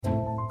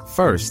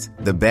First,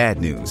 the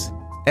bad news.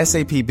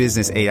 SAP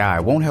Business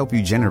AI won't help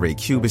you generate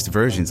cubist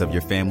versions of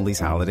your family's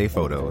holiday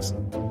photos.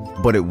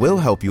 But it will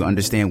help you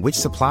understand which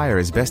supplier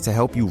is best to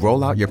help you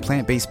roll out your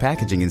plant-based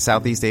packaging in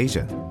Southeast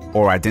Asia,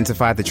 or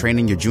identify the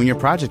training your junior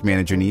project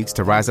manager needs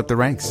to rise up the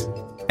ranks,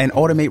 and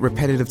automate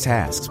repetitive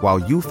tasks while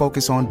you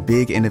focus on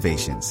big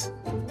innovations,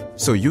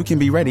 so you can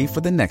be ready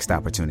for the next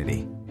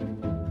opportunity.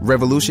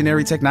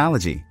 Revolutionary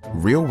technology,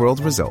 real-world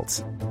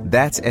results.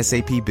 That's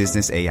SAP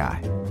Business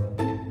AI.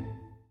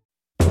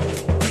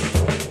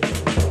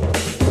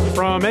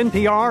 From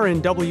NPR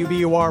and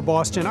WBUR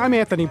Boston, I'm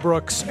Anthony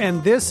Brooks,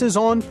 and this is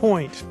On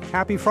Point.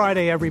 Happy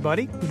Friday,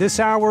 everybody. This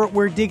hour,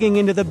 we're digging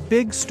into the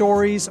big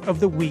stories of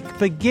the week,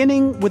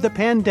 beginning with the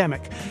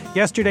pandemic.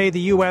 Yesterday, the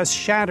U.S.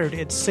 shattered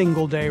its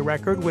single-day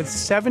record with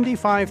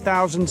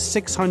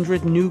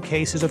 75,600 new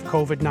cases of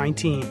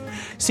COVID-19.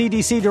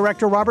 CDC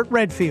Director Robert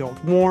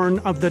Redfield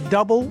warned of the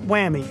double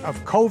whammy of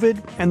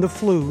COVID and the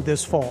flu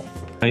this fall.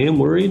 I am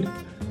worried.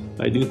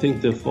 I do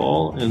think the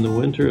fall and the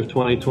winter of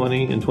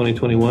 2020 and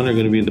 2021 are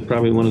going to be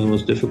probably one of the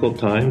most difficult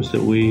times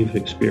that we've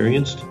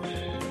experienced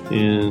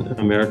in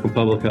American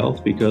public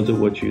health because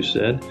of what you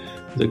said,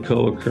 the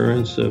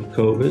co-occurrence of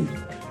COVID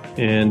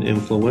and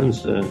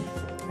influenza.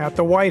 At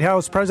the White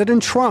House,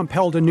 President Trump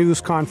held a news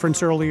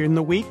conference earlier in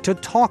the week to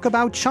talk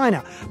about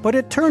China, but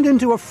it turned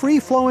into a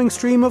free-flowing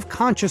stream of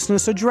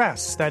consciousness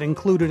address that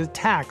included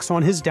attacks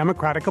on his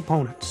Democratic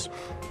opponents.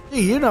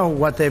 You know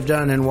what they've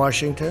done in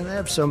Washington. They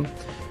have some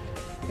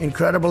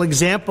incredible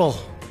example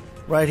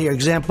right here.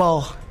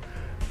 Example.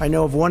 I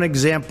know of one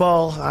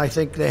example. I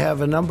think they have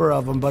a number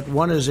of them, but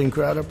one is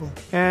incredible.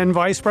 And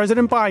Vice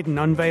President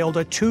Biden unveiled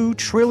a $2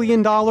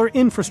 trillion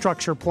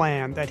infrastructure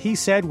plan that he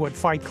said would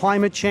fight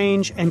climate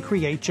change and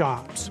create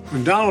jobs.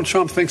 When Donald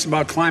Trump thinks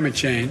about climate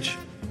change,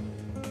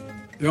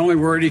 the only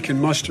word he can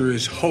muster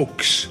is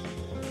hoax.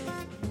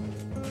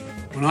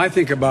 When I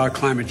think about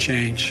climate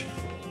change,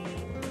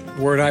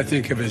 the word I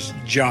think of is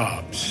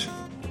jobs.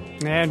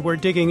 And we're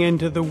digging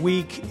into the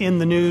week in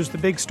the news, the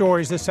big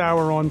stories this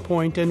hour on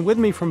Point. And with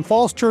me from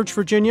Falls Church,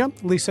 Virginia,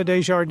 Lisa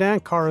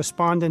DesJardins,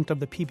 correspondent of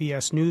the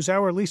PBS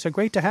NewsHour. Lisa,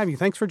 great to have you.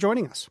 Thanks for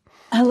joining us.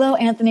 Hello,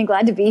 Anthony.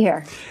 Glad to be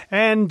here.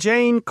 And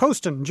Jane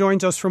Coaston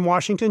joins us from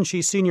Washington.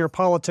 She's senior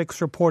politics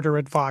reporter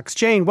at Vox.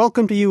 Jane,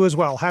 welcome to you as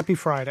well. Happy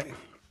Friday.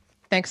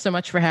 Thanks so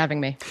much for having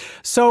me.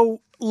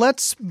 So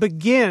let's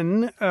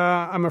begin.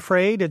 I'm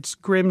afraid it's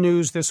grim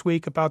news this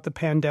week about the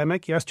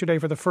pandemic. Yesterday,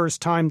 for the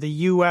first time, the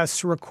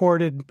U.S.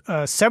 recorded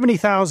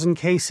 70,000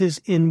 cases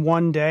in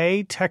one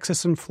day.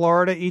 Texas and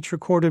Florida each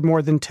recorded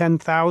more than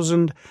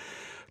 10,000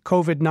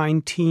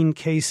 COVID-19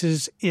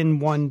 cases in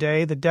one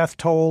day. The death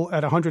toll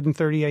at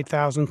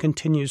 138,000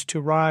 continues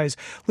to rise.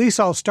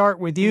 Lisa, I'll start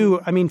with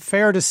you. I mean,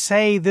 fair to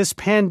say this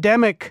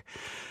pandemic,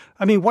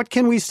 what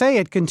can we say?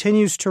 It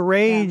continues to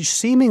rage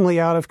seemingly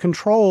out of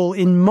control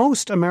in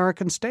most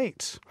American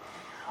states.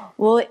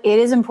 Well, it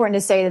is important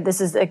to say that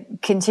this is a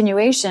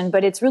continuation,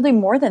 but it's really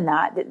more than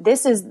that.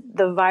 This is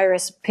the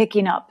virus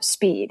picking up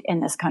speed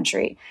in this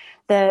country.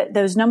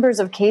 Those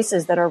numbers of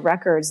cases that are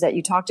records that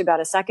you talked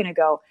about a second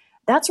ago,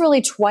 that's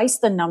really twice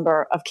the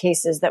number of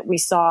cases that we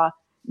saw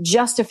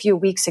just a few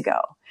weeks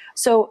ago.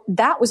 So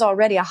that was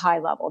already a high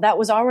level. That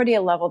was already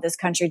a level this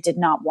country did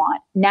not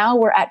want. Now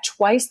we're at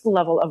twice the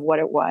level of what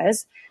it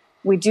was.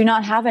 We do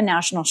not have a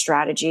national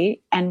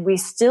strategy, and we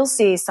still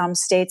see some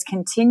states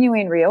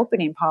continuing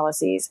reopening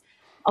policies.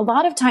 A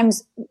lot of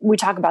times we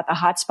talk about the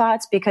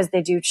hotspots because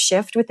they do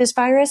shift with this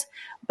virus.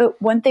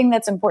 But one thing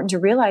that's important to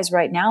realize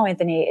right now,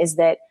 Anthony, is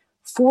that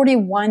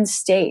 41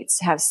 states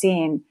have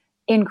seen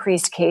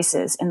increased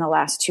cases in the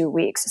last 2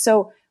 weeks.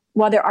 So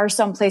while there are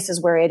some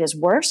places where it is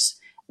worse,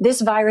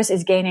 this virus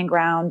is gaining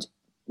ground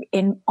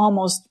in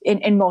most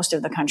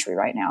of the country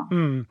right now.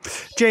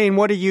 Jane,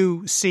 what are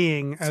you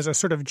seeing as a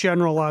sort of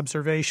general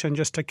observation,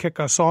 just to kick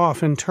us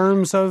off, in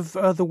terms of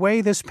the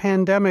way this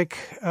pandemic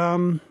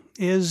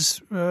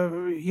is,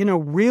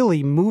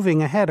 really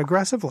moving ahead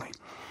aggressively?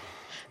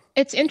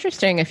 It's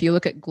interesting if you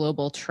look at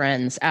global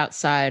trends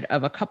outside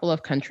of a couple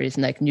of countries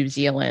like New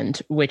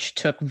Zealand, which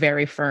took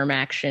very firm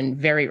action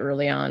very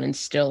early on and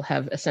still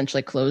have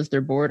essentially closed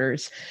their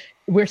borders.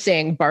 We're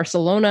seeing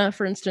Barcelona,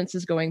 for instance,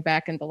 is going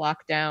back into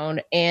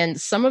lockdown,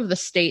 and some of the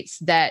states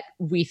that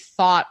we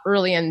thought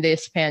early in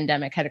this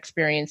pandemic had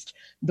experienced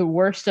the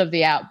worst of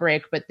the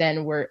outbreak, but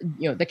then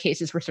the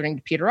cases were starting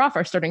to peter off,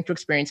 are starting to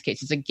experience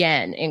cases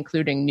again,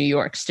 including New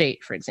York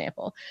State, for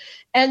example.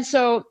 And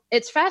so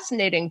it's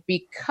fascinating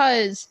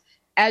because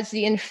as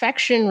the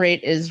infection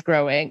rate is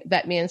growing,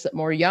 that means that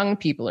more young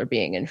people are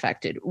being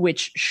infected,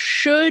 which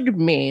should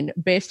mean,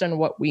 based on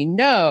what we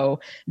know,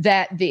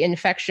 that the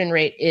infection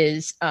rate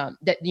is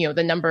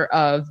the number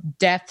of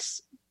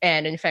deaths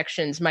and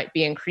infections might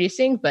be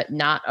increasing, but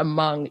not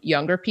among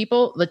younger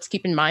people. Let's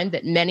keep in mind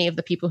that many of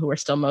the people who are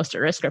still most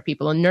at risk are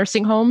people in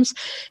nursing homes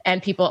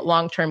and people at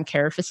long-term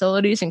care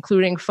facilities,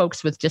 including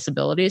folks with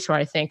disabilities, who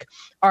I think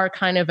are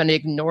kind of an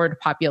ignored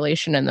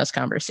population in this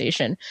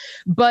conversation.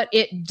 But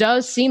it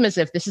does seem as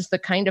if this is the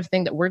kind of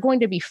thing that we're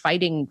going to be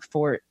fighting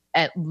for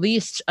at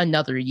least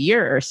another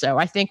year or so.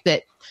 I think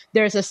that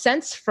there's a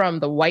sense from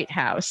the White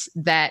House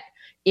that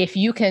if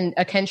you can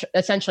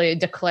essentially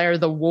declare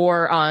the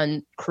war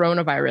on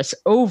coronavirus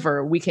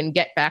over, we can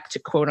get back to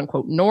quote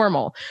unquote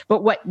normal.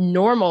 But what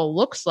normal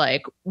looks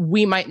like,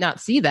 we might not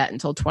see that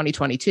until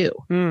 2022.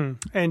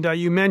 And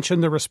you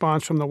mentioned the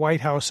response from the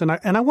White House, and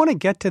I want to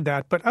get to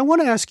that. But I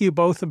want to ask you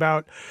both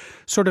about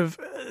sort of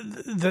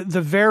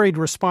the varied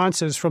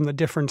responses from the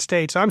different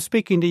states. I'm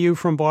speaking to you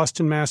from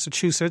Boston,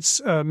 Massachusetts.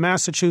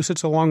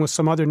 Massachusetts, along with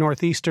some other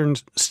northeastern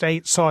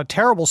states, saw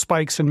terrible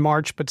spikes in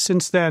March, but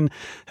since then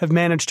have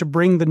managed to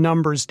bring the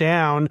numbers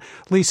down.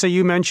 Lisa,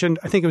 you mentioned,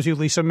 I think it was you,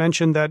 Lisa,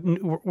 mentioned that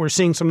we're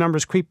seeing some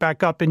numbers creep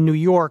back up in New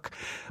York.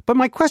 But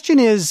my question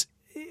is,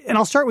 and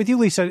I'll start with you,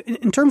 Lisa,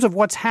 in terms of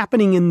what's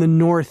happening in the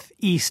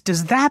Northeast,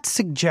 does that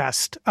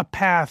suggest a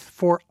path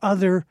for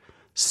other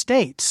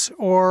states,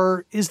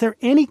 or is there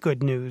any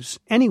good news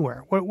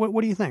anywhere?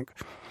 What do you think?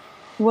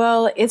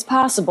 Well, it's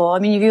possible. I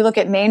mean, if you look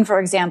at Maine, for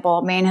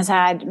example, Maine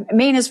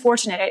is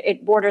fortunate.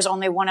 It borders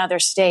only one other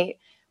state,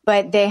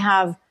 but they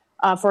have,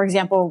 for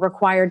example,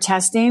 required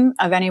testing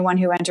of anyone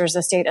who enters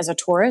the state as a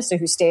tourist or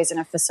who stays in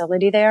a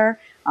facility there.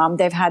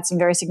 They've had some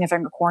very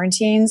significant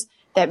quarantines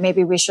that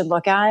maybe we should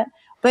look at.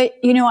 But,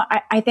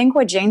 I think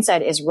what Jane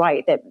said is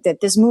right,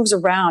 that this moves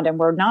around and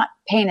we're not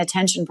paying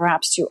attention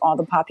perhaps to all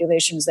the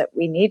populations that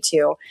we need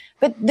to.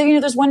 But,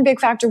 there's one big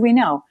factor we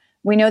know.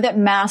 We know that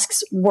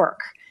masks work.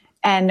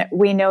 And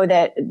we know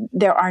that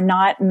there are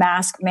not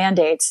mask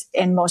mandates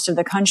in most of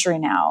the country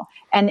now.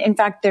 And in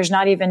fact, there's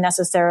not even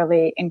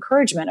necessarily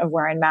encouragement of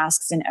wearing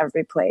masks in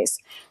every place.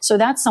 So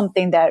that's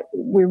something that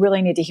we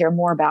really need to hear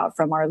more about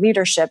from our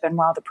leadership. And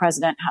while the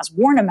president has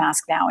worn a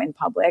mask now in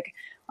public,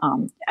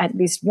 at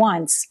least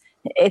once,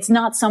 it's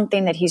not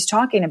something that he's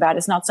talking about.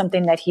 It's not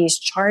something that he's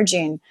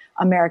charging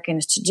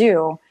Americans to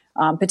do,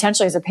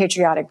 potentially as a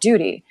patriotic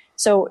duty.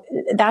 So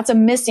that's a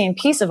missing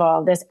piece of all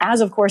of this, as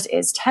of course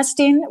is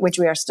testing, which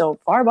we are still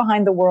far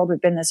behind the world.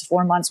 We've been this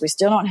 4 months. We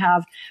still don't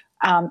have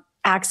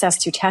access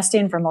to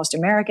testing for most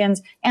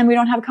Americans, and we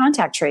don't have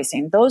contact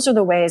tracing. Those are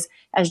the ways,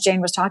 as Jane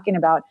was talking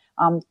about,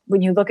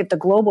 when you look at the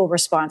global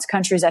response,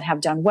 countries that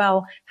have done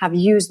well have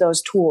used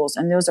those tools,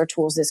 and those are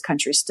tools this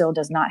country still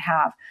does not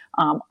have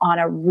on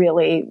a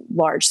really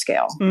large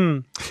scale.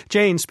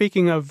 Jane,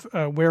 speaking of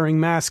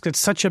wearing masks, it's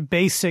such a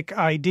basic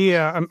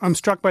idea. I'm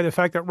struck by the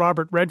fact that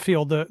Robert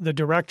Redfield, the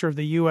director of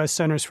the U.S.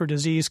 Centers for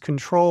Disease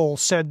Control,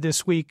 said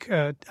this week,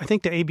 I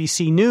think to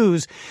ABC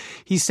News,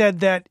 he said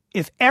that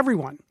if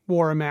everyone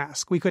wore a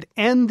mask, we could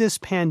end this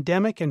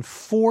pandemic in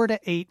 4 to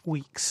 8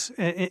 weeks.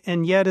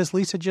 And yet, as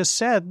Lisa just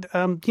said,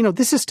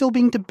 this is still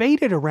being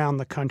debated around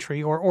the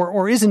country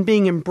or isn't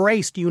being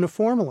embraced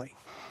uniformly.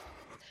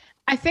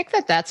 I think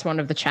that that's one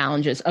of the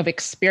challenges of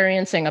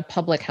experiencing a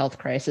public health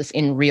crisis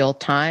in real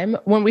time.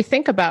 When we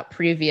think about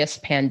previous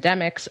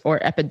pandemics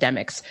or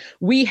epidemics,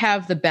 we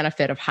have the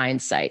benefit of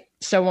hindsight.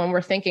 So when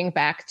we're thinking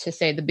back to,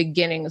 say, the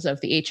beginnings of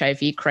the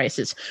HIV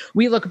crisis,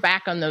 we look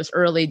back on those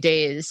early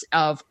days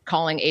of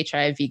calling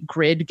HIV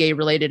GRID,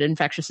 gay-related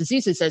infectious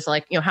diseases, as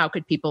how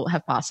could people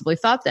have possibly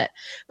thought that?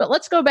 But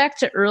let's go back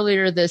to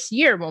earlier this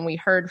year when we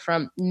heard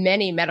from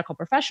many medical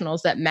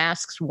professionals that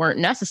masks weren't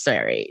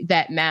necessary,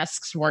 that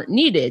masks weren't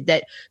needed,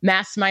 that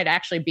masks might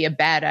actually be a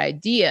bad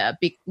idea,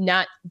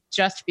 not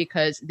just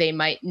because they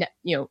might,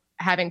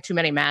 having too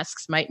many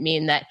masks might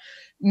mean that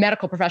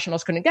medical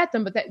professionals couldn't get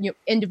them, but that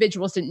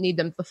individuals didn't need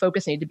them. The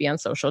focus needed to be on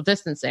social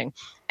distancing,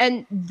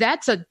 and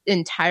that's an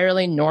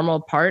entirely normal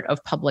part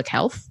of public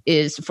health.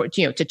 Is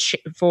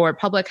for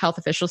public health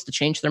officials to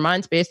change their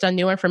minds based on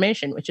new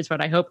information, which is what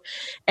I hope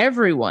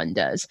everyone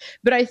does.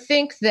 But I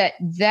think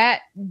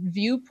that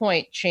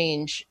viewpoint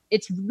change,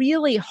 it's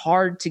really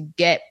hard to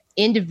get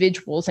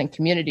individuals and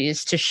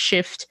communities to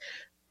shift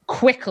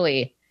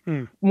quickly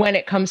when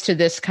it comes to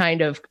this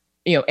kind of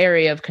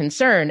area of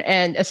concern,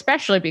 and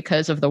especially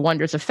because of the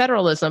wonders of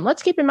federalism.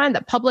 Let's keep in mind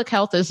that public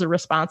health is the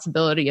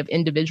responsibility of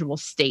individual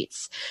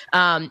states.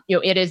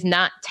 It is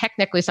not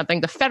technically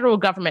something the federal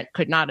government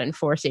could not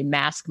enforce a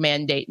mask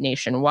mandate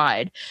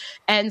nationwide.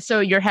 And so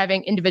you're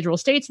having individual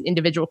states,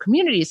 individual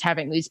communities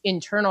having these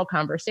internal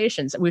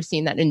conversations. We've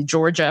seen that in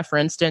Georgia, for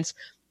instance,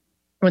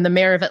 when the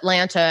mayor of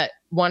Atlanta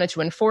wanted to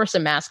enforce a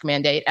mask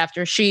mandate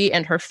after she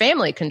and her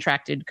family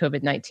contracted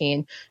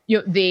COVID-19,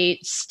 the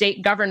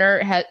state governor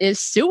is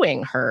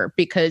suing her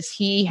because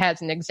he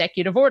has an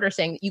executive order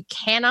saying that you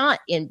cannot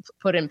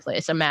put in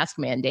place a mask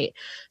mandate.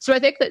 So I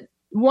think that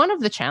one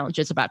of the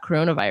challenges about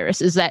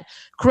coronavirus is that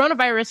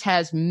coronavirus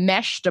has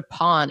meshed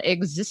upon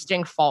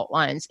existing fault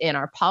lines in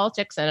our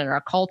politics and in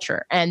our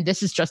culture. And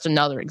this is just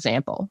another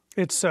example.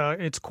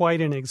 It's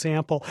quite an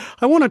example.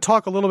 I want to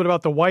talk a little bit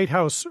about the White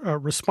House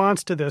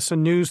response to this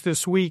and news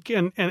this week.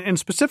 And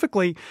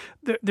specifically,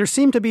 there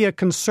seemed to be a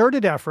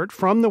concerted effort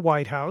from the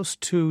White House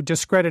to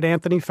discredit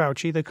Anthony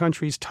Fauci, the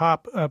country's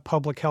top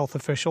public health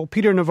official.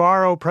 Peter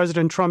Navarro,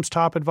 President Trump's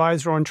top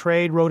advisor on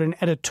trade, wrote an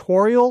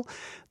editorial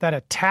that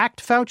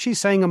attacked Fauci,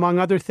 saying, among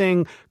other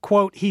things,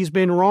 quote, "He's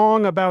been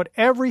wrong about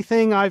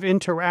everything I've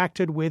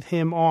interacted with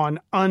him on,"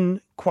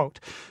 unquote. quote.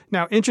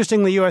 Now,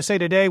 interestingly, USA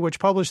Today, which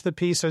published the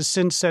piece, has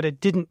since said it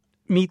didn't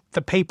meet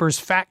the paper's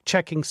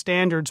fact-checking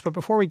standards. But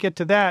before we get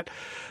to that,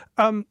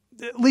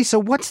 Lisa,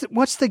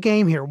 what's the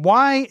game here?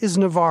 Why is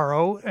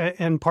Navarro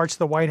and parts of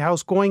the White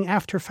House going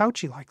after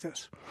Fauci like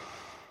this?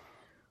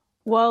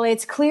 Well,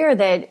 it's clear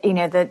that,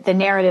 the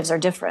narratives are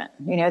different.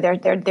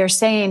 They're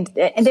saying,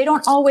 and they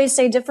don't always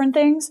say different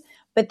things,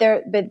 but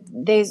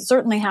they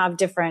certainly have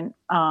different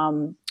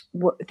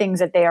things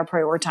that they are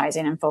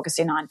prioritizing and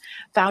focusing on.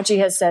 Fauci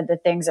has said the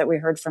things that we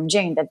heard from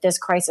Jane, that this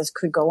crisis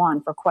could go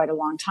on for quite a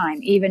long time.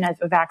 Even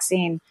if a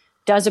vaccine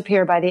does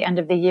appear by the end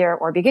of the year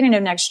or beginning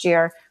of next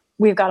year,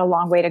 we've got a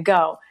long way to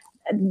go.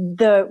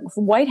 The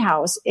White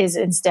House is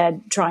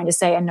instead trying to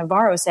say, and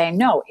Navarro saying,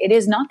 no, it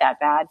is not that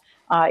bad.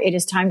 It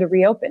is time to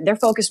reopen. They're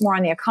focused more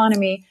on the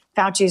economy.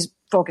 Fauci's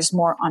focused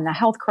more on the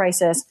health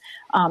crisis.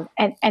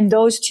 And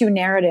those two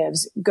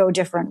narratives go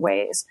different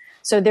ways.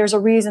 So there's a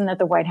reason that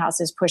the White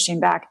House is pushing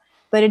back.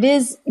 But it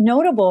is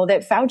notable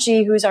that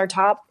Fauci, who's our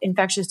top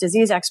infectious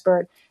disease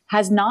expert,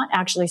 has not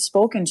actually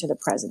spoken to the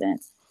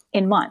president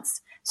in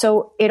months.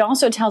 So it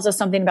also tells us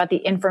something about the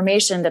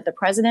information that the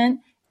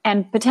president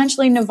and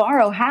potentially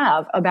Navarro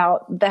have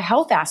about the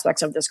health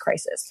aspects of this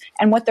crisis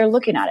and what they're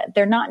looking at it.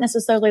 They're not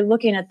necessarily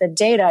looking at the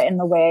data in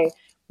the way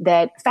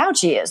that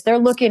Fauci is. They're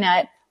looking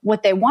at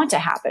what they want to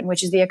happen,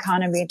 which is the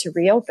economy to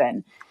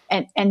reopen.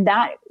 And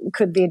that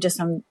could lead to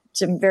some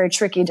very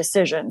tricky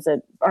decisions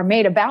that are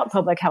made about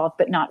public health,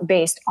 but not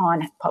based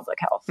on public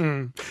health.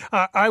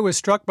 I was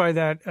struck by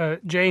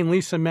that. Jane,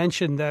 Lisa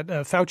mentioned that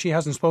Fauci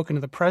hasn't spoken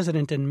to the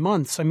president in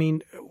months. I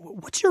mean,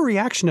 what's your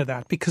reaction to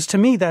that? Because to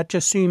me, that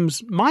just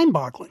seems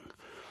mind-boggling.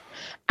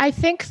 I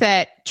think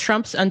that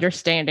Trump's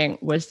understanding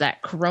was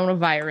that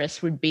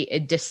coronavirus would be a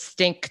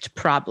distinct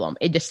problem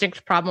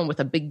with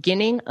a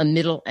beginning, a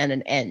middle, and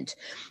an end.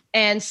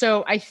 And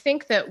so I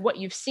think that what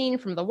you've seen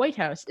from the White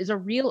House is a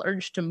real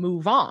urge to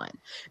move on.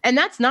 And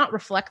that's not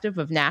reflective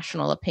of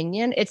national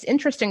opinion. It's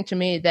interesting to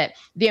me that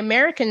the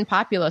American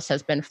populace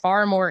has been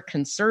far more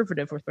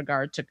conservative with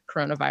regard to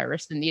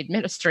coronavirus than the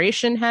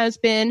administration has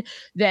been,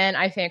 than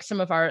I think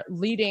some of our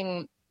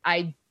leading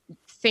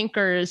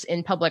thinkers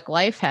in public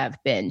life have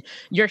been.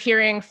 You're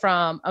hearing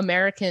from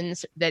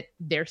Americans that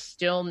they're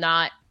still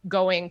not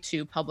going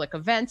to public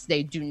events.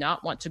 They do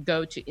not want to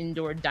go to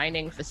indoor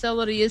dining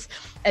facilities,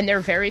 and they're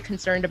very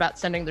concerned about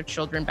sending their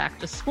children back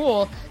to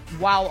school,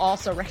 while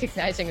also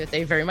recognizing that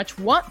they very much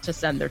want to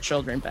send their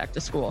children back to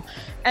school.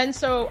 And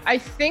so I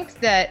think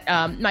that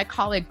my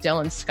colleague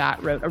Dylan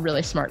Scott wrote a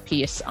really smart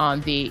piece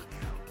on the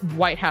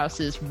White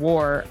House's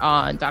war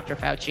on Dr.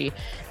 Fauci.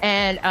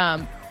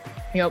 And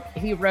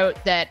he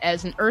wrote that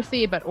as an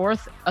earthy but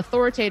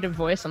authoritative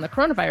voice on the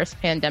coronavirus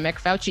pandemic,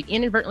 Fauci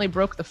inadvertently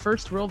broke the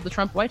first rule of the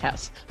Trump White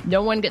House.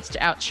 No one gets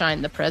to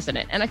outshine the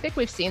president. And I think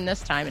we've seen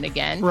this time and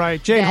again.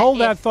 Right. Jane,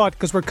 hold that thought,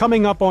 because we're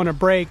coming up on a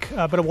break,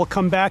 but we'll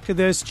come back to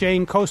this.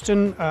 Jane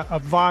Coaston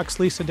of Vox,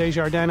 Lisa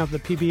DesJardins of the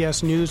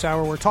PBS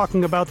NewsHour. We're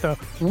talking about the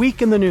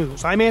week in the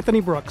news. I'm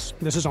Anthony Brooks.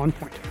 This is On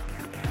Point.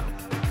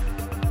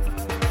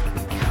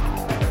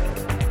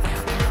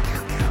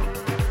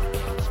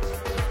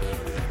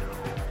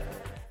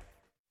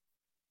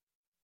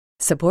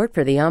 Support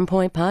for the On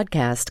Point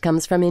podcast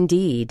comes from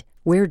Indeed.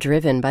 We're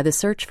driven by the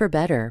search for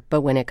better, but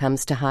when it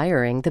comes to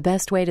hiring, the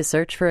best way to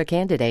search for a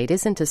candidate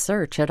isn't to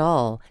search at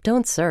all.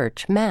 Don't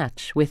search,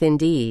 match with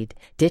Indeed.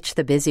 Ditch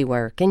the busy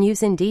work and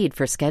use Indeed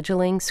for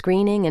scheduling,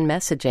 screening, and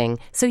messaging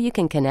so you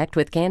can connect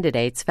with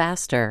candidates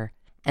faster.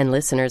 And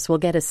listeners will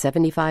get a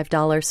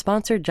 $75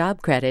 sponsored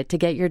job credit to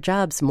get your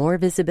jobs more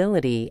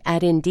visibility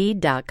at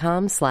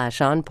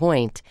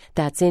Indeed.com/onpoint.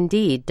 That's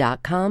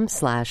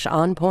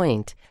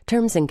Indeed.com/onpoint.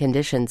 Terms and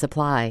conditions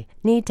apply.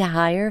 Need to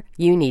hire?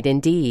 You need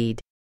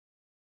Indeed.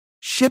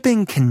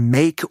 Shipping can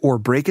make or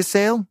break a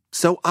sale,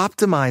 so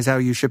optimize how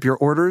you ship your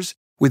orders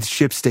with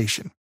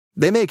ShipStation.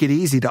 They make it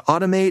easy to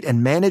automate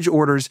and manage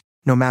orders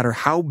no matter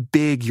how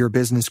big your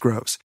business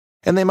grows.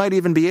 And they might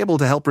even be able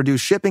to help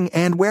reduce shipping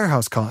and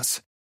warehouse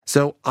costs.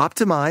 So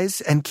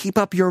optimize and keep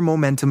up your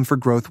momentum for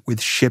growth with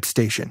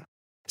ShipStation.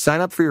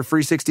 Sign up for your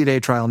free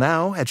 60-day trial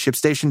now at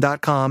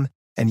ShipStation.com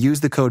and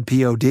use the code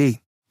POD.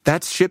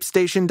 That's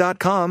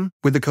ShipStation.com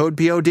with the code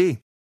POD.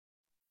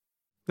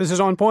 This is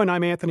On Point.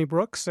 I'm Anthony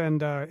Brooks,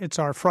 and it's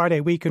our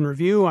Friday Week in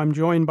Review. I'm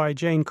joined by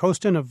Jane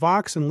Coaston of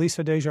Vox and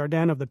Lisa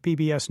DesJardins of the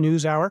PBS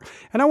NewsHour.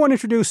 And I want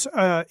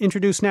to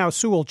introduce now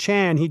Sewell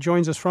Chan. He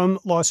joins us from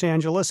Los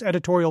Angeles,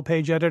 editorial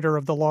page editor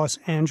of the Los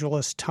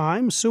Angeles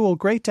Times. Sewell,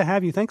 great to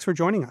have you. Thanks for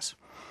joining us.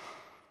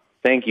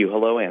 Thank you.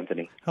 Hello,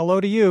 Anthony.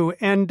 Hello to you.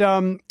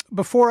 And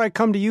before I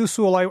come to you,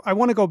 Sewell, I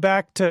want to go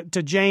back to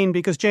Jane,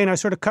 because, Jane, I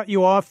sort of cut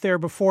you off there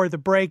before the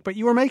break, but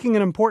you were making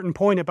an important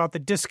point about the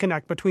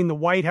disconnect between the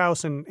White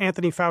House and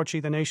Anthony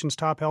Fauci, the nation's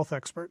top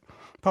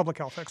public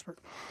health expert.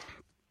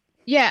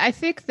 Yeah, I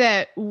think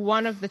that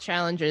one of the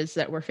challenges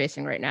that we're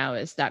facing right now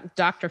is that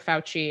Dr.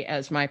 Fauci,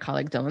 as my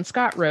colleague Dylan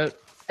Scott wrote,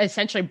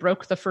 essentially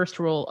broke the first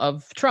rule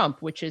of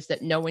Trump, which is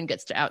that no one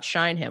gets to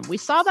outshine him. We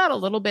saw that a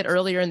little bit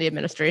earlier in the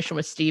administration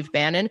with Steve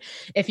Bannon.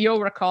 If you'll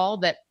recall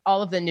that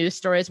all of the news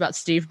stories about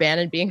Steve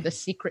Bannon being the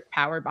secret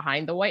power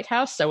behind the White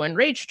House so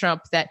enraged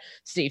Trump that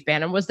Steve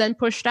Bannon was then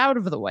pushed out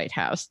of the White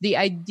House. The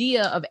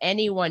idea of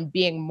anyone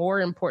being more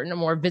important and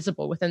more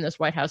visible within this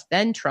White House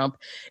than Trump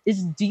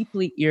is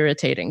deeply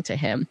irritating to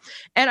him.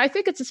 And I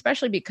think it's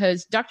especially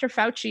because Dr.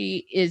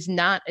 Fauci is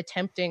not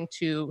attempting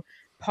to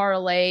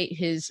parlay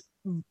his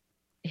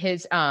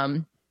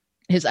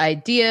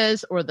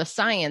ideas or the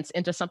science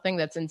into something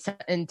that's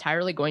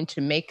entirely going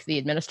to make the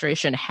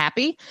administration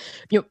happy.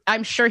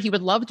 I'm sure he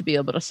would love to be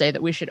able to say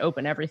that we should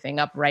open everything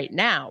up right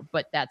now,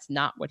 but that's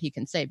not what he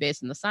can say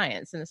based on the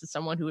science. And this is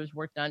someone who has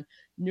worked on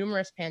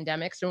numerous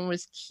pandemics and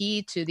was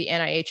key to the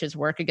NIH's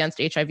work against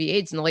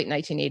HIV/AIDS in the late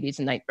 1980s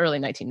and early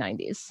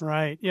 1990s.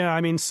 Right. Yeah.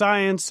 I mean,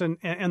 science and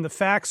the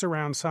facts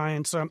around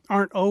science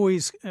aren't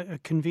always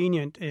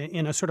convenient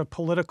in a sort of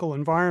political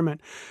environment.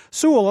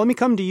 Sewell, let me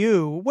come to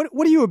you.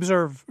 What do you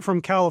observe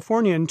from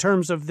California in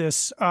terms of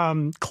this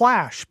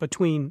clash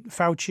between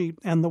Fauci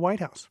and the White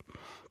House?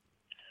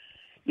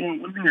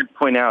 One thing I'd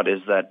point out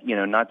is that,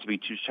 not to be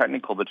too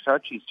technical, but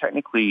Fauci is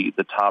technically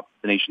the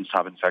nation's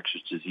top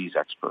infectious disease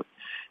expert.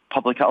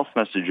 Public health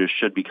messages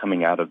should be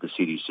coming out of the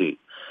CDC.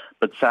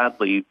 But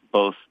sadly,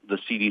 both the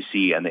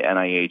CDC and the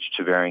NIH,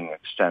 to varying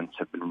extents,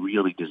 have been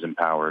really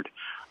disempowered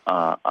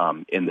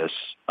in this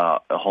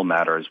whole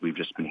matter, as we've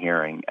just been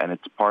hearing. And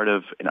it's part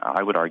of, and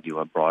I would argue,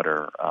 a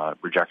broader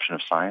rejection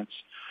of science,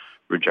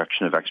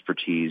 rejection of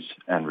expertise,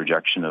 and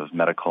rejection of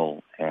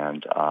medical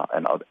and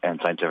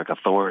scientific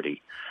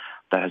authority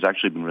that has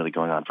actually been really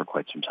going on for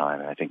quite some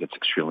time, and I think it's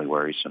extremely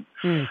worrisome.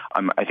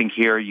 I think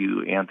here,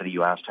 Anthony,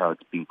 you asked how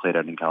it's being played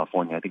out in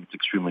California. I think it's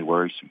extremely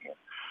worrisome here.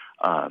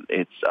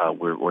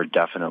 We're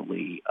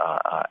definitely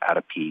at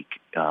a peak.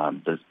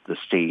 The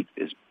state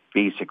is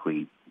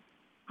basically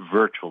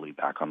virtually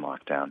back on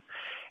lockdown,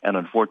 and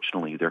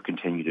unfortunately, there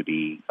continue to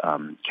be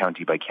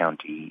county by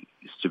county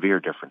severe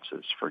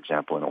differences. For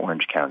example, in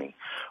Orange County,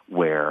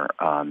 where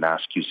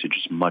mask usage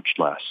is much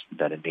less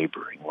than in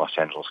neighboring Los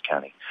Angeles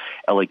County.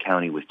 LA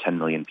County, with 10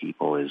 million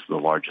people, is the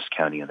largest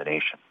county in the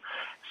nation.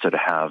 So to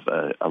have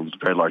a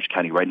very large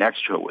county right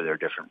next to it where there are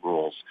different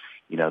rules,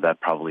 that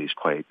probably is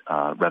quite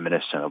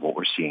reminiscent of what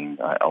we're seeing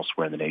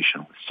elsewhere in the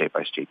nation with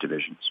state-by-state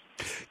divisions.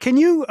 Can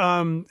you,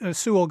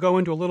 Sewell, go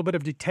into a little bit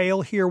of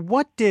detail here?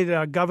 What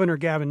did Governor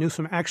Gavin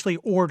Newsom actually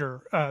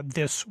order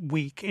this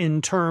week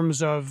in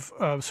terms of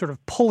sort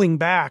of pulling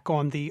back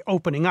on the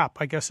opening up,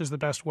 I guess is the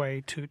best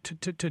way to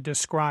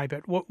describe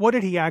it? What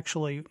did he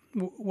actually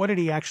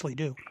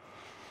do?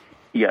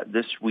 Yeah,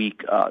 this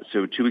week,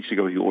 so 2 weeks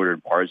ago, he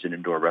ordered bars and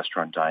indoor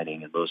restaurant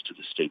dining in most of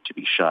the state to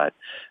be shut.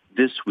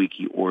 This week,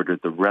 he ordered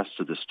the rest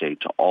of the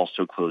state to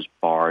also close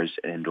bars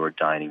and indoor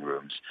dining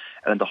rooms.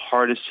 And in the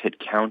hardest hit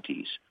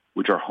counties,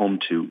 which are home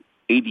to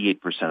 88%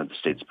 of the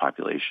state's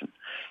population,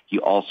 he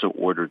also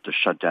ordered the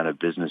shutdown of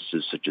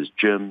businesses such as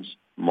gyms,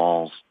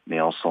 malls,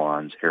 nail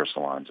salons, hair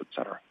salons, et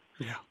cetera.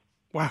 Yeah.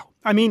 Wow.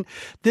 I mean,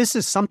 this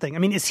is something. I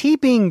mean, is he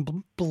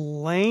being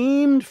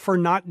blamed for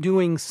not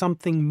doing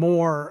something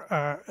more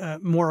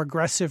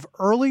aggressive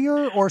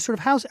earlier, or sort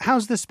of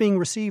how's this being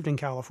received in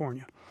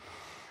California?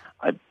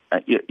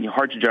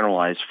 Hard to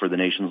generalize for the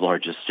nation's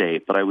largest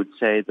state, but I would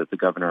say that the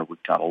governor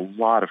got a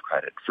lot of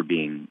credit for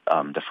being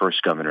the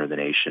first governor of the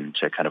nation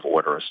to kind of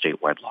order a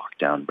statewide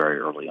lockdown very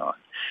early on.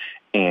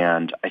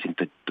 And I think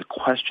that the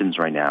questions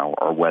right now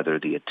are whether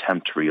the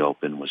attempt to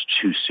reopen was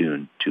too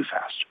soon, too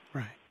fast.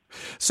 Right.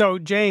 So,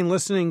 Jane,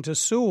 listening to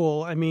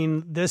Sewell, I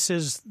mean, this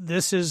is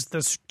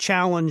this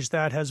challenge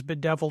that has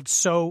bedeviled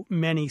so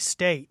many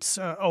states,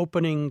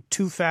 opening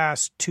too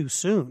fast, too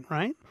soon,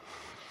 right?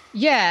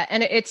 Yeah,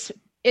 and it's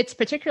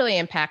particularly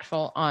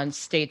impactful on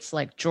states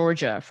like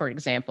Georgia, for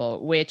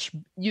example, which,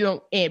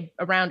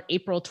 around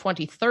April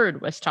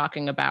 23rd was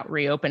talking about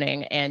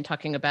reopening and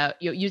talking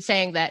about you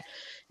saying that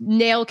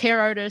nail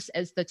care artists,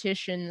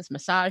 estheticians,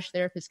 massage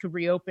therapists could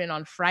reopen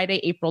on Friday,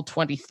 April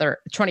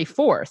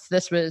 24th.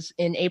 This was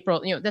in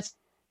April, that's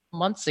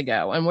months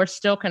ago. And we're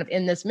still kind of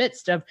in this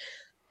midst of,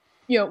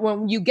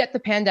 when you get the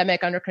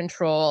pandemic under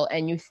control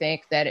and you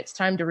think that it's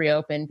time to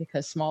reopen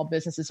because small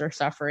businesses are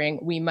suffering,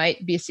 we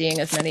might be seeing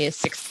as many as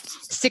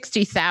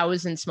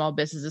 60,000 small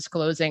businesses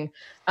closing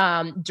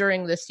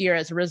during this year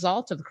as a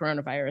result of the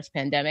coronavirus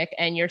pandemic.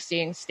 And you're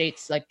seeing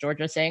states like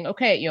Georgia saying,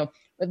 okay,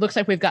 it looks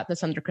like we've got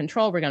this under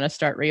control. We're going to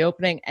start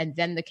reopening. And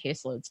then the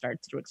caseload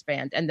starts to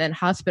expand. And then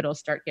hospitals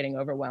start getting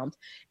overwhelmed.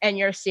 And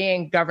you're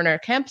seeing Governor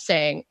Kemp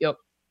saying,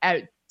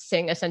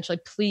 saying essentially,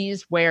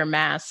 please wear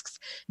masks.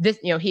 This,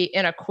 he,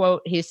 in a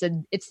quote, he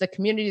said, it's the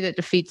community that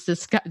defeats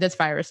this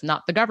virus,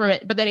 not the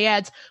government. But then he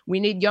adds, we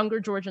need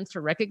younger Georgians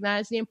to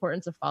recognize the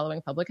importance of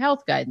following public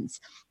health guidance.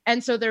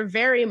 And so there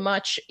very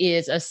much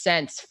is a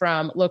sense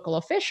from local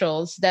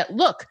officials that,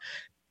 look,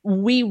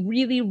 we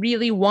really,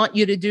 really want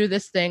you to do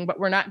this thing, but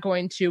we're not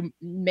going to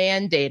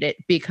mandate it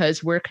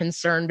because we're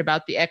concerned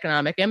about the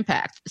economic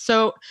impact.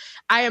 So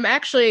I am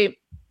actually,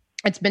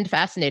 it's been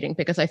fascinating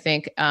because I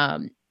think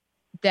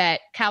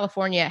that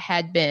California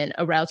had been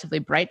a relatively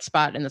bright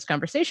spot in this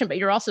conversation, but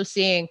you're also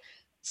seeing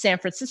San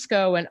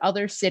Francisco and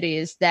other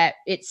cities that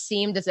it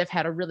seemed as if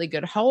had a really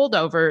good hold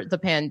over the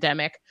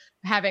pandemic,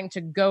 having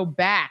to go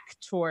back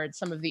towards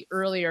some of the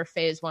earlier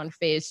phase 1,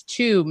 phase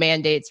 2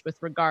 mandates with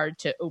regard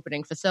to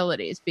opening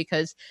facilities,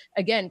 because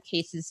again,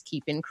 cases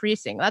keep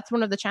increasing. That's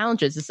one of the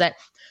challenges, is that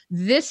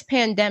this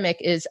pandemic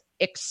is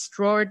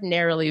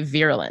extraordinarily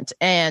virulent,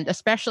 and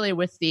especially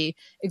with the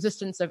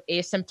existence of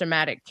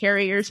asymptomatic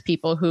carriers,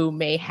 people who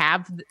may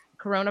have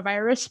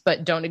coronavirus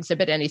but don't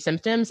exhibit any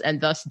symptoms and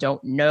thus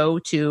don't know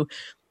to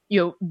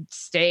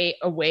stay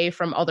away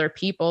from other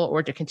people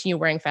or to continue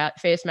wearing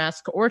face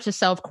masks or to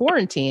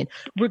self-quarantine,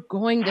 we're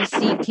going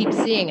to keep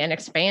seeing an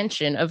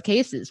expansion of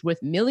cases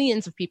with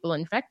millions of people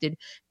infected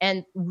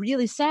and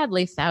really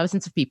sadly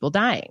thousands of people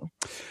dying.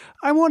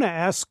 I want to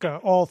ask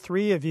all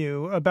three of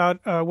you about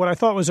what I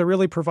thought was a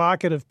really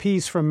provocative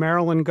piece from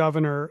Maryland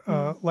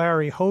Governor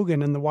Larry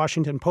Hogan in the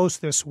Washington Post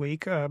this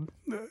week.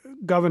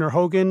 Governor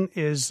Hogan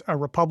is a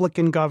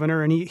Republican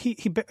governor, and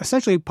he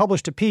essentially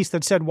published a piece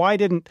that said, why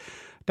didn't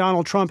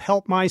Donald Trump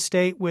help my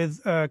state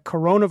with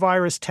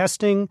coronavirus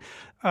testing?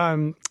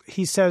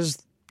 He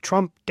says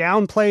Trump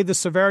downplayed the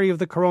severity of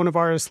the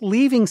coronavirus,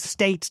 leaving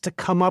states to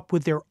come up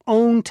with their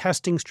own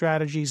testing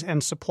strategies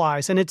and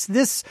supplies. And it's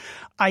this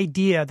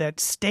idea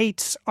that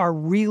states are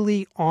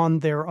really on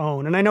their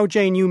own. And I know,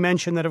 Jane, you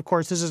mentioned that, of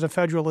course, this is a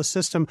federalist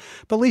system.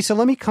 But Lisa,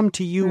 let me come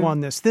to you on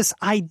this. This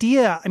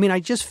idea, I mean, I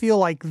just feel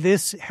like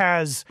this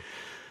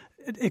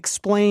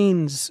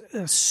explains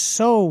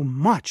so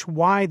much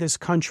why this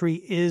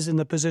country is in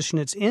the position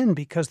it's in,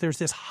 because there's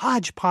this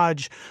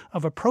hodgepodge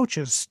of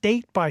approaches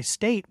state by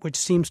state, which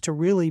seems to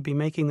really be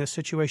making the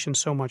situation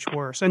so much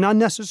worse, and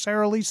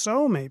unnecessarily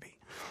so, maybe.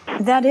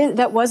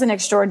 That was an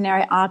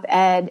extraordinary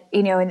op-ed,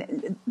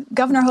 and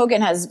Governor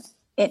Hogan has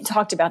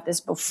talked about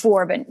this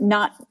before, but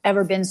not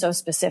ever been so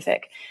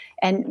specific.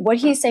 And what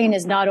he's saying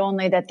is not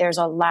only that there's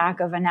a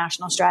lack of a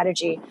national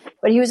strategy,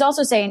 but he was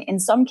also saying in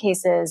some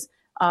cases,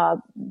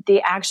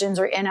 the actions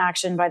or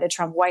inaction by the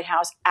Trump White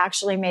House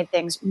actually made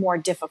things more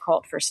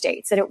difficult for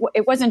states. That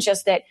it wasn't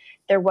just that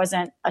there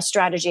wasn't a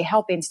strategy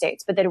helping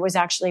states, but that it was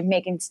actually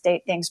making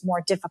state things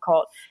more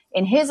difficult.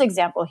 In his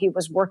example, he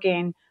was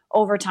working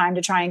overtime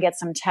to try and get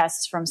some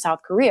tests from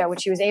South Korea,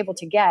 which he was able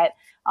to get.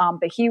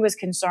 But he was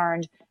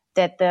concerned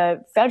that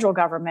the federal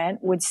government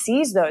would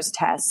seize those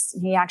tests.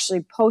 He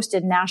actually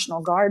posted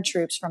National Guard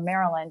troops from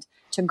Maryland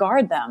to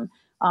guard them.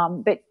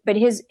 But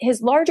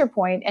his larger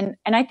point, and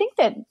I think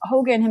that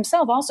Hogan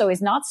himself also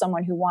is not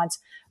someone who wants,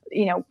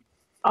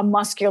 a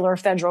muscular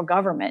federal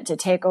government to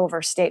take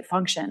over state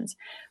functions.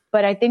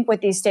 But I think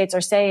what these states are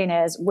saying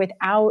is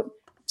without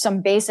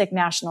some basic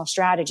national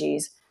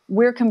strategies,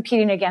 we're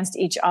competing against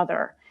each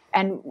other.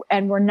 And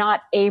we're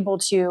not able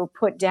to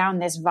put down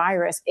this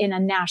virus in a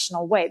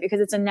national way because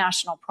it's a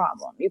national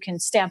problem. You can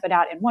stamp it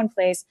out in one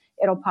place,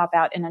 it'll pop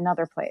out in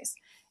another place.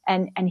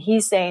 And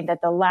he's saying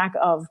that the lack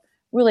of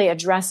really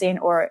addressing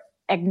or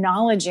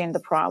acknowledging the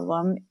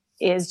problem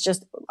is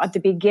just at the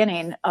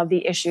beginning of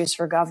the issues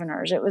for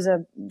governors. It was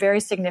a very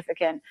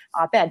significant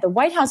op-ed. The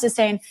White House is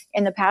saying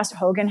in the past,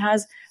 Hogan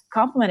has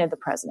complimented the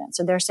president.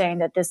 So they're saying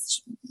that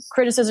this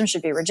criticism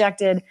should be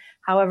rejected.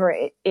 However,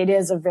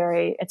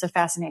 it's a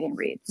fascinating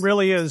read.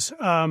 Really is.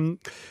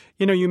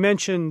 You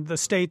mentioned the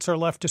states are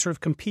left to sort of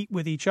compete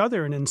with each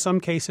other and in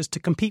some cases to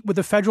compete with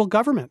the federal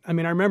government. I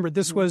mean, I remember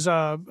this was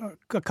a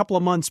couple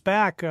of months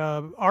back.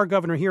 Our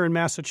governor here in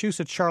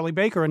Massachusetts, Charlie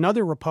Baker,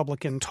 another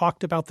Republican,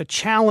 talked about the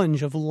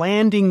challenge of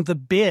landing the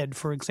bid,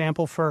 for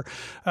example, for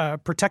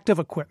protective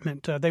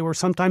equipment. They were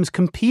sometimes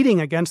competing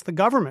against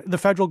the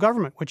federal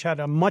government, which had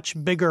a much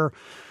bigger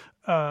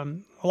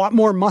a lot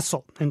more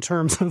muscle in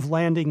terms of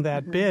landing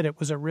that bid. It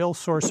was a real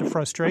source of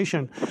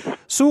frustration.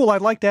 Sewell,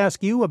 I'd like to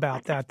ask you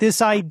about that.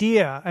 This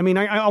idea, I mean,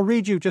 I'll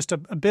read you just a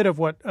bit of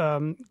what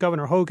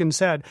Governor Hogan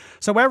said.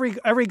 So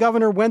every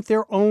governor went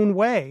their own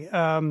way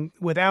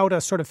without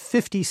a sort of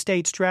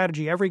 50-state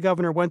strategy. Every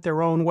governor went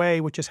their own way,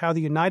 which is how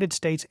the United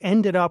States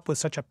ended up with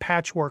such a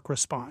patchwork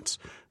response.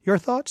 Your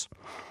thoughts?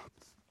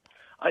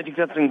 I think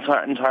that's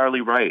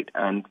entirely right.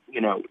 And,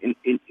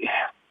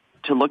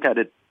 to look at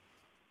it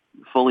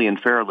fully and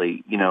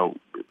fairly,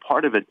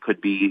 part of it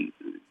could be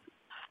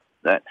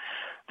that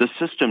the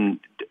system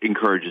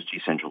encourages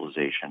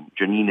decentralization.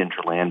 Janine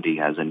Interlandi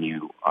has a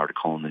new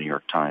article in the New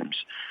York Times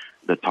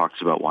that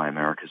talks about why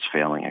America is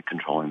failing at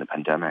controlling the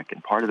pandemic,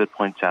 and part of it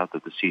points out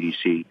that the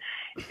CDC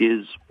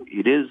is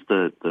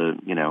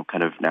the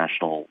kind of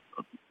national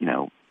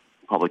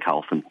public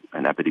health and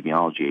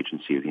epidemiology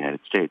agency of the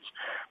United States,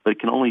 but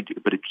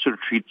it sort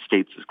of treats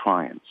states as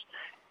clients.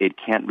 It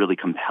can't really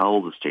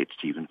compel the states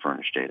to even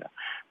furnish data.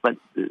 But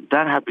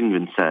that having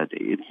been said,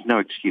 it's no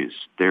excuse.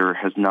 There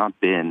has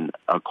not been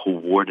a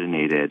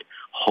coordinated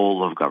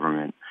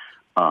whole-of-government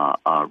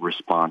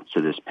response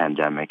to this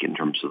pandemic in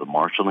terms of the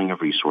marshaling of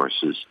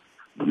resources,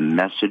 the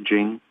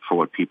messaging for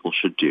what people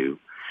should do,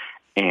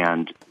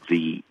 and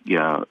the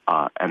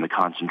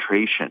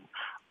concentration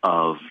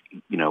of,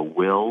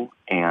 will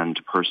and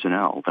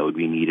personnel that would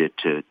be needed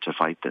to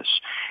fight this.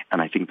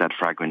 And I think that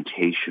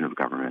fragmentation of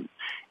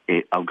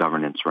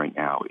governance right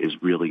now is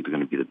really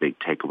going to be the big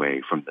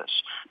takeaway from this,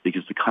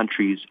 because the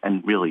countries,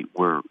 and really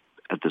we're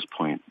at this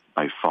point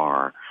by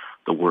far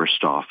the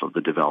worst off of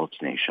the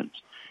developed nations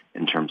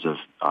in terms of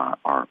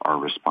our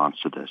response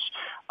to this.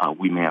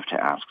 We may have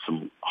to ask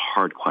some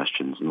hard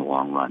questions in the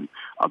long run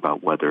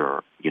about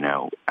whether,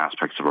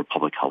 aspects of our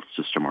public health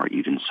system are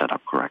even set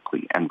up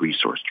correctly and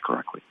resourced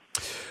correctly.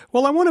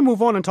 Well, I want to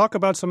move on and talk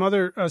about some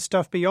other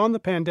stuff beyond the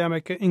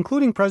pandemic,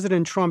 including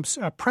President Trump's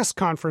press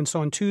conference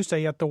on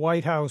Tuesday at the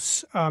White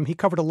House. He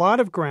covered a lot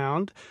of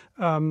ground.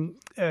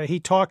 He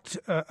talked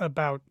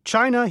about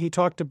China. He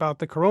talked about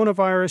the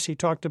coronavirus. He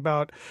talked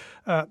about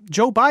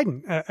Joe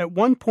Biden, at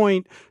one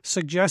point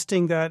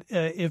suggesting that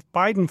if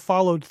Biden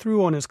followed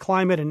through on his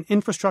climate and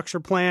infrastructure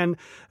plan,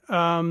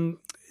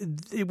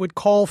 it would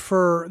called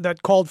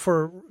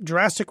for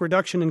drastic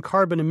reduction in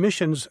carbon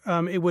emissions.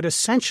 It would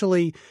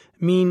essentially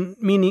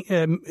meaning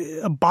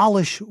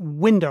abolish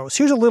windows.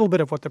 Here's a little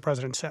bit of what the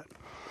president said.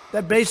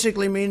 That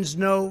basically means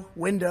no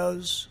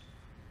windows,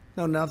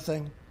 no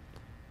nothing.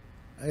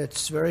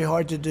 It's very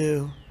hard to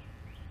do.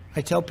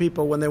 I tell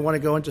people when they want to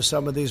go into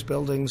some of these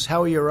buildings,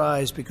 how are your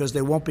eyes? Because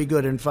they won't be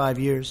good in 5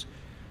 years.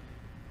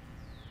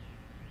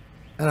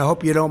 And I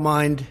hope you don't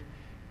mind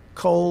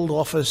cold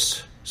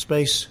office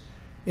space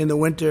in the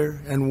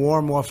winter and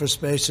warm office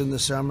space in the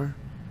summer,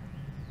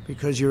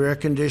 because your air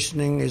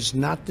conditioning is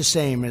not the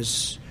same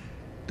as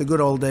the good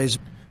old days.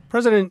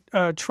 President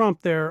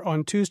Trump there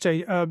on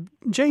Tuesday.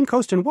 Jane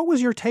Coaston, what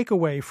was your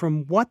takeaway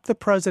from what the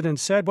president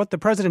said, what the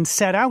president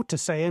set out to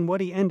say, and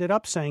what he ended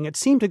up saying? It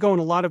seemed to go in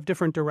a lot of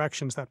different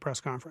directions, that press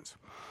conference.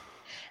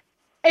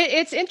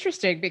 It's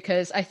interesting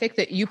because I think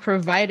that you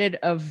provided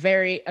a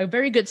very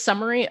good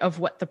summary of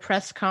what the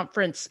press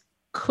conference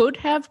could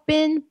have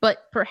been,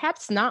 but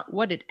perhaps not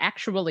what it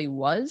actually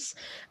was.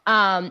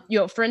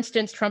 For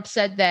instance, Trump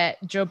said that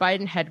Joe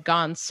Biden had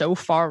gone so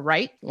far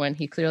right when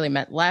he clearly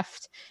meant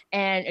left,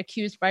 and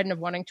accused Biden of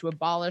wanting to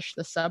abolish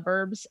the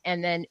suburbs.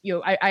 And then,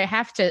 I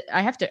have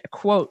to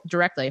quote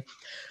directly.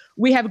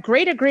 We have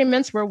great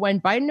agreements where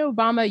when Biden and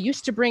Obama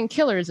used to bring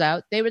killers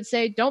out, they would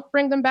say, don't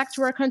bring them back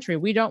to our country.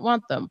 We don't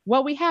want them.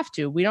 Well, we have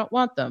to. We don't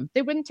want them.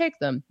 They wouldn't take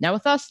them. Now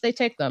with us, they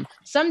take them.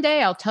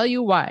 Someday I'll tell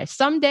you why.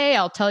 Someday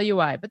I'll tell you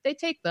why. But they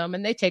take them,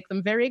 and they take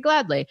them very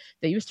gladly.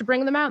 They used to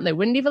bring them out, and they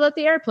wouldn't even let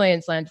the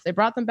airplanes land. They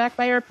brought them back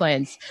by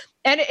airplanes.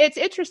 And it's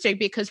interesting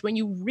because when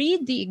you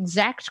read the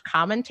exact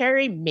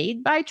commentary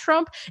made by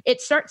Trump, it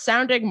starts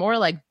sounding more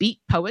like beat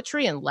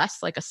poetry and less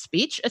like a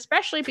speech,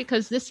 especially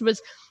because this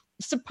was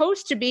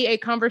supposed to be a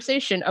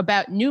conversation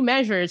about new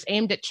measures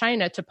aimed at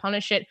China to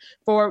punish it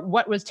for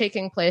what was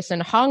taking place in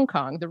Hong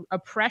Kong, the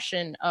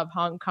oppression of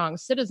Hong Kong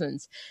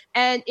citizens.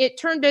 And it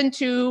turned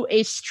into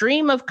a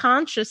stream of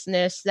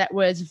consciousness that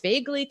was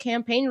vaguely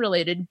campaign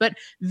related, but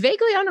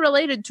vaguely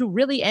unrelated to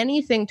really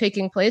anything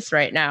taking place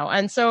right now.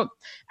 And so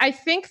I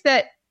think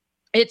that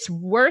it's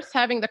worth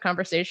having the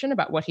conversation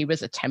about what he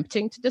was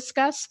attempting to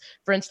discuss,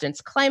 for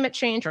instance, climate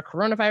change or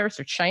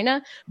coronavirus or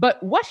China.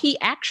 But what he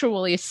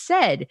actually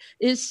said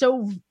is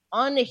so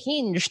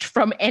unhinged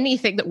from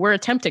anything that we're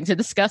attempting to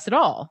discuss at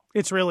all.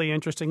 It's really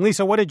interesting.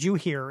 Lisa, what did you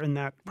hear in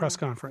that press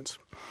conference?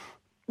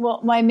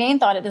 Well, my main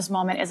thought at this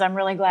moment is I'm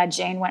really glad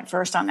Jane went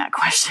first on that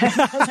question.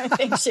 I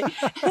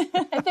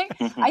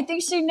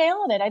think she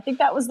nailed it. I think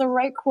that was the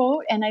right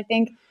quote. And I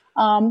think,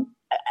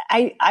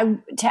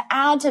 to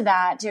add to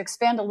that, to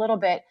expand a little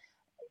bit,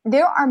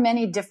 there are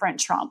many different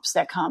Trumps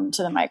that come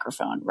to the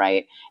microphone,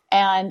 right?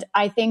 And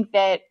I think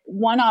that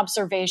one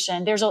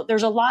observation, there's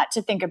a lot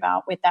to think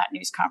about with that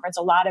news conference,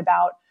 a lot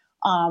about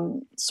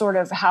sort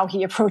of how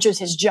he approaches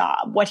his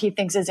job, what he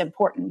thinks is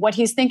important, what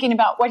he's thinking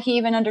about, what he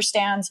even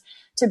understands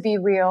to be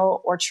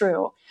real or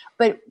true.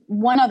 But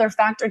one other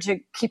factor to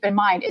keep in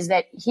mind is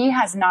that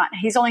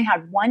he's only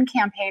had one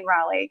campaign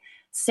rally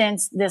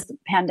since this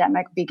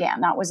pandemic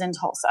began. That was in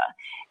Tulsa.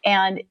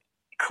 And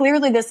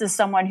clearly this is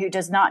someone who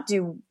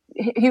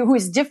who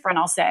is different,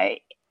 I'll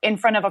say, in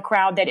front of a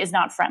crowd that is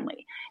not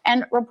friendly.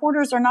 And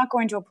reporters are not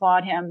going to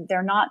applaud him.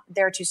 They're not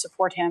there to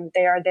support him.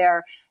 They are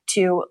there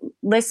to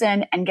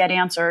listen and get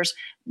answers.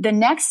 The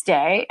next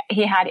day,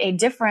 he had a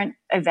different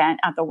event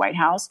at the White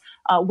House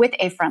with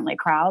a friendly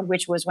crowd,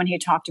 which was when he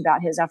talked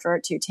about his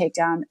effort to take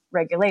down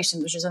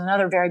regulations, which is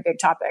another very big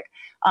topic.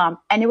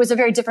 And it was a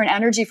very different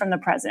energy from the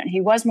president.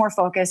 He was more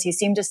focused. He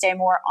seemed to stay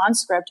more on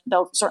script,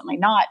 though certainly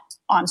not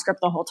on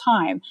script the whole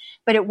time.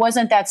 But it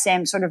wasn't that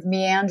same sort of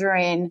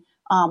meandering,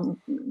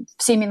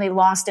 seemingly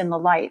lost in the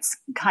lights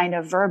kind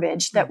of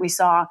verbiage that we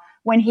saw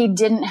when he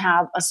didn't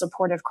have a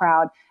supportive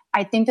crowd.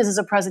 I think this is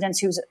a president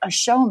who's a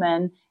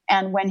showman.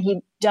 And when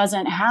he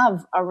doesn't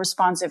have a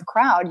responsive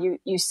crowd,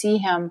 you see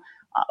him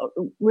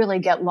really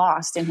get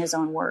lost in his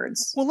own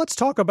words. Well, let's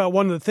talk about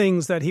one of the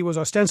things that he was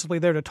ostensibly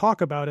there to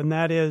talk about, and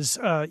that is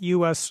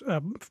U.S.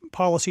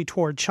 Policy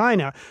toward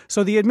China.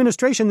 So the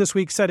administration this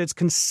week said it's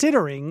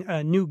considering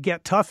new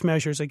Get Tough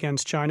measures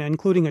against China,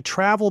 including a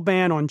travel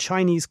ban on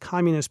Chinese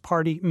Communist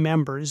Party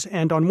members.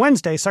 And on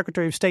Wednesday,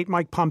 Secretary of State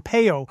Mike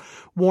Pompeo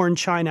warned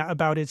China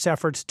about its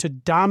efforts to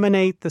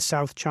dominate the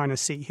South China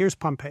Sea. Here's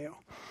Pompeo.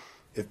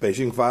 If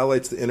Beijing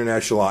violates the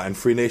international law and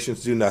free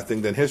nations do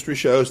nothing, then history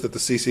shows that the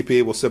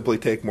CCP will simply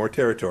take more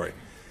territory.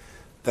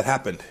 That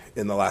happened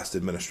in the last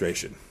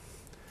administration.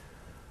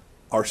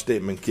 Our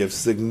statement gives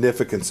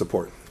significant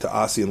support to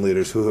ASEAN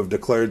leaders who have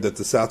declared that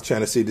the South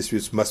China Sea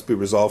disputes must be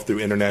resolved through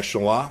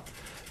international law,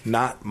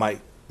 not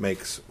might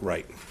makes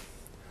right.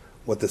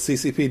 What the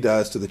CCP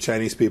does to the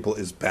Chinese people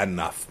is bad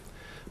enough,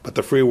 but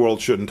the free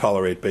world shouldn't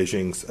tolerate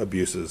Beijing's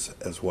abuses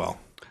as well.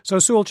 So,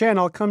 Sewell Chan,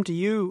 I'll come to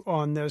you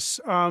on this.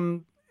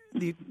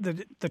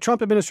 The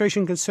Trump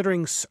administration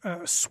considering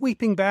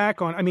sweeping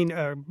back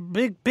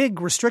on,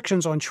 big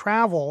restrictions on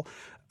travel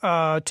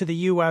to the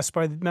U.S.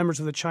 by members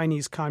of the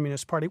Chinese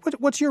Communist Party.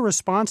 What's your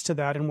response to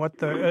that and what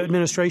the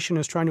administration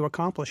is trying to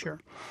accomplish here?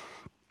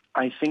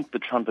 I think the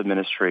Trump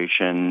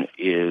administration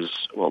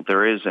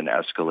there is an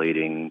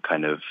escalating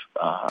kind of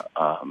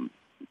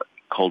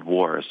Cold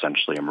War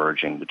essentially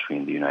emerging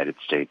between the United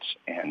States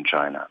and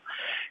China.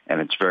 And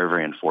it's very,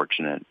 very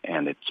unfortunate,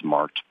 and it's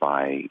marked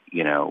by,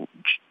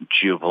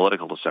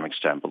 geopolitical to some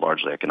extent, but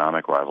largely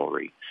economic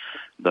rivalry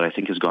that I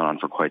think has gone on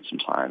for quite some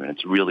time. And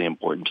it's really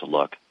important to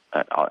look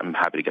at, I'm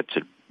happy to get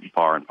to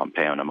Barr and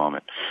Pompeo in a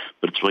moment,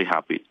 but it's really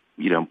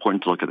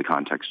important to look at the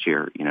context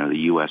here. The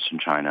U.S. and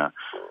China,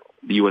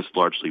 the U.S.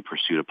 largely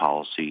pursued a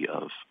policy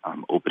of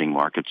opening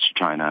markets to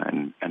China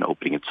and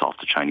opening itself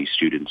to Chinese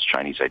students,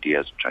 Chinese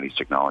ideas, Chinese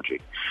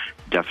technology,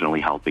 definitely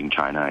helping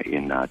China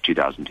in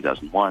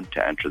 2000-2001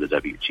 to enter the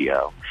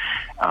WTO.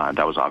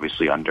 That was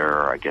obviously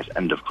under,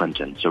 end of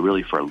Clinton. So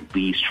really for at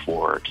least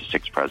 4 to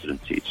 6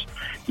 presidencies,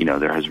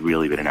 there has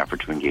really been an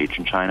effort to engage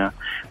in China.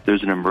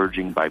 There's an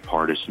emerging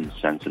bipartisan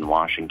sense in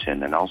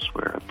Washington and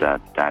elsewhere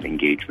that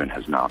engagement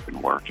has not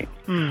been working.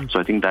 So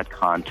I think that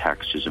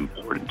context is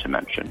important to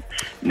mention.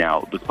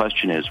 Now, the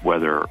question is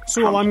whether...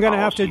 Sewell, I'm going to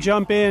have to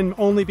jump in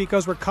only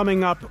because we're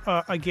coming up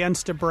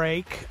against a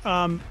break.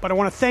 But I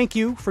want to thank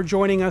you for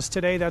joining us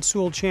today. That's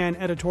Sewell Chan,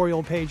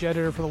 editorial page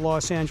editor for the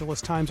Los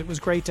Angeles Times. It was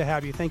great to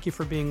have you. Thank you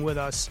for being with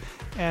us.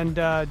 And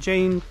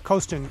Jane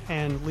Coaston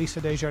and Lisa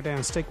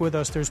DesJardins, stick with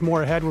us. There's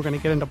more ahead. We're going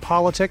to get into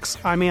politics.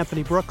 I'm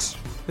Anthony Brooks.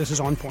 This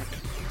is On Point.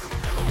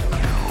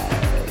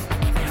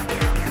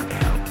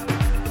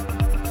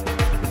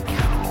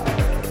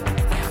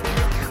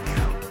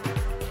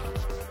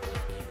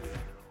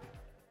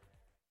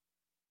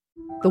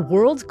 The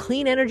world's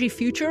clean energy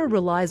future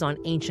relies on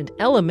ancient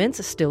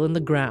elements still in the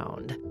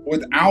ground.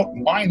 Without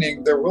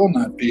mining, there will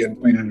not be a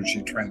clean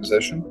energy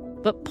transition.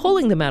 But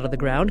pulling them out of the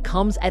ground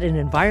comes at an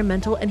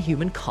environmental and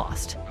human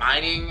cost.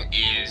 Mining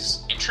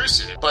is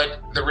intrusive,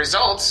 but the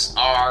results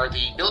are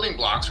the building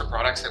blocks for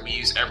products that we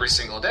use every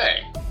single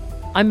day.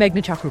 I'm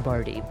Meghna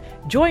Chakrabarti.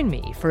 Join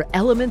me for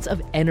Elements of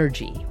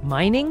Energy,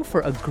 Mining for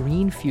a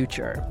Green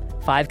Future.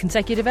 5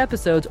 consecutive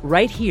episodes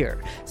right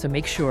here, so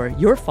make sure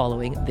you're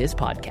following this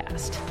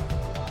podcast.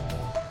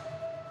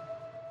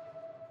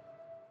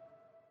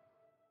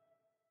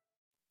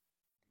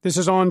 This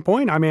is On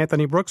Point. I'm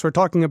Anthony Brooks. We're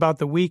talking about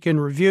the week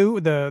in review,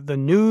 the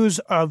news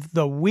of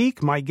the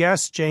week. My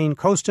guests, Jane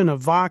Coaston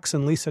of Vox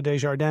and Lisa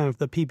DesJardins of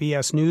the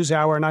PBS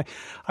NewsHour. And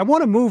I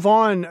want to move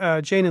on,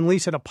 Jane and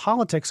Lisa, to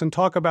politics and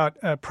talk about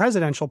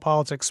presidential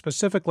politics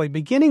specifically,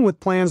 beginning with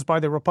plans by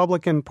the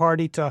Republican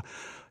Party to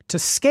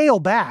scale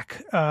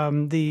back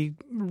the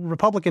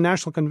Republican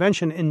National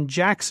Convention in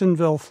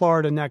Jacksonville,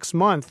 Florida next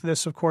month.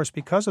 This, of course,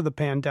 because of the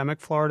pandemic,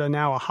 Florida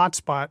now a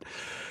hotspot.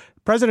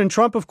 President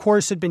Trump, of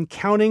course, had been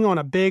counting on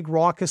a big,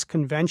 raucous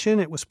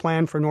convention. It was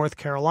planned for North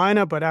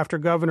Carolina, but after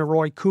Governor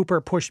Roy Cooper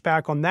pushed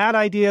back on that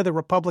idea, the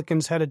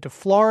Republicans headed to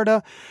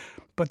Florida.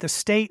 But the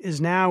state is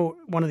now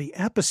one of the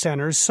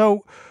epicenters.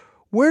 So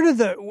where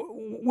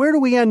do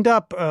we end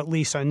up,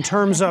 Lisa, in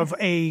terms of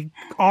a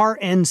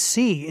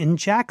RNC in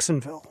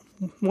Jacksonville?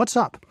 What's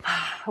up?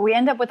 We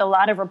end up with a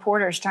lot of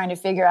reporters trying to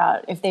figure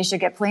out if they should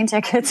get plane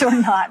tickets or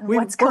not.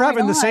 We're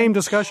having the same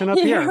discussion up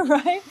here.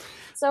 Right?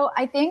 So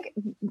I think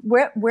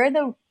where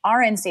the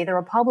RNC, the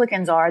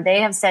Republicans are,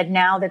 they have said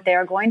now that they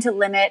are going to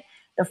limit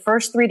the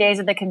first 3 days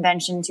of the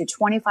convention to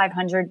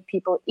 2,500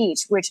 people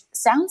each, which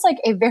sounds like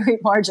a very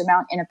large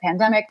amount in a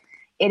pandemic.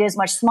 It is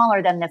much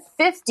smaller than the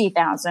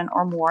 50,000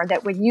 or more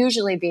that would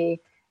usually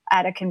be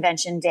at a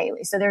convention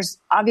daily. So there's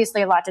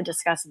obviously a lot to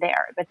discuss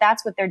there, but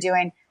that's what they're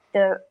doing.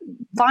 The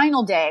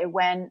final day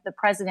when the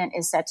president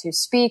is set to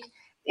speak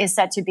is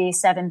set to be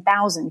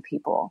 7,000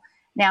 people.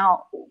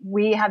 Now,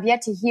 we have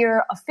yet to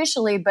hear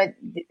officially, but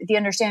the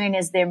understanding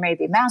is there may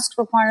be mask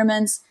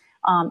requirements.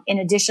 In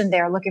addition,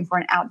 they're looking for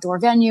an outdoor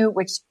venue,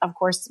 which, of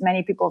course,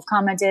 many people have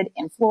commented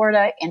in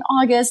Florida in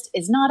August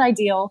is not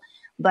ideal,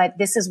 but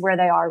this is where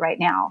they are right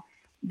now.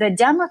 The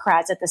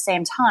Democrats, at the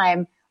same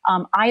time,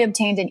 I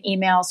obtained an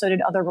email, so did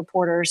other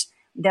reporters,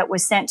 that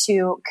was sent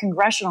to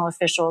congressional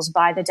officials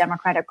by the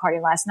Democratic Party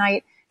last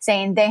night,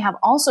 saying they have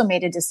also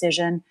made a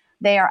decision.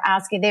 They are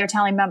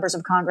telling members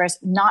of Congress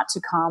not to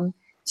come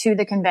to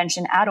the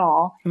convention at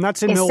all. And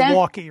that's in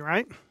Milwaukee,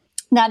 right?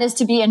 That is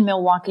to be in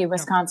Milwaukee,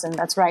 Wisconsin.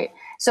 That's right.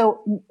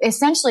 So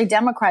essentially,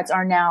 Democrats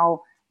are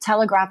now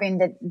telegraphing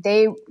that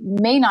they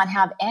may not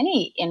have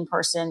any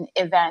in-person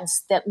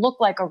events that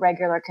look like a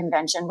regular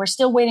convention. We're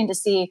still waiting to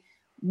see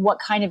what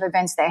kind of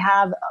events they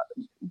have.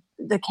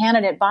 The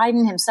candidate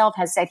Biden himself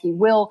has said he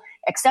will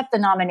accept the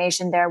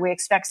nomination there. We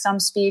expect some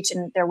speech,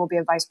 and there will be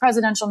a vice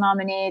presidential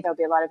nominee. There'll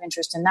be a lot of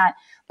interest in that.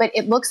 But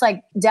it looks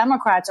like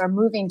Democrats are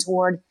moving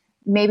toward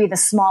maybe the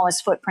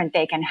smallest footprint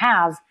they can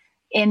have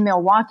in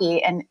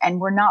Milwaukee, and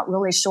we're not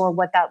really sure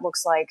what that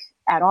looks like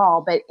at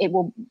all, but it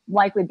will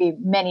likely be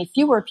many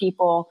fewer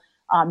people,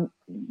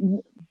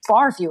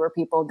 far fewer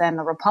people than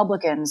the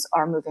Republicans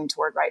are moving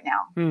toward right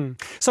now.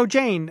 So,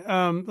 Jane,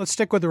 let's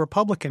stick with the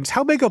Republicans.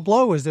 How big a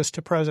blow is this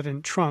to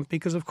President Trump?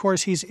 Because, of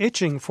course, he's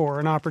itching for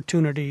an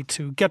opportunity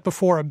to get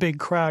before a big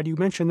crowd. You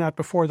mentioned that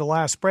before the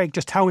last break,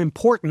 just how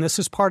important this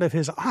is part of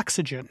his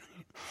oxygen.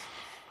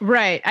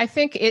 Right. I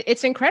think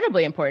it's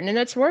incredibly important. And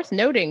it's worth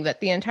noting that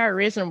the entire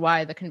reason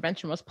why the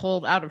convention was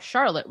pulled out of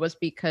Charlotte was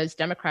because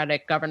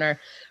Democratic Governor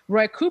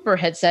Roy Cooper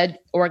had said,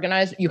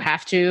 you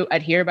have to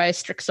adhere by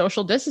strict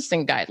social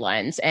distancing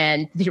guidelines.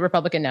 And the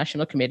Republican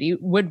National Committee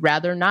would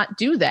rather not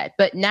do that.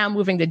 But now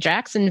moving to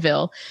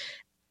Jacksonville,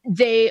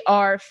 they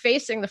are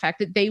facing the fact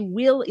that they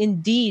will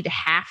indeed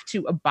have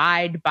to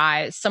abide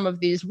by some of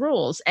these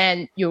rules.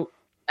 And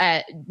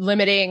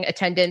limiting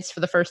attendance for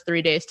the first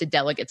 3 days to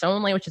delegates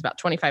only, which is about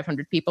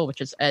 2,500 people,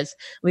 which is, as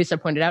Lisa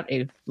pointed out,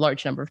 a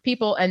large number of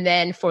people. And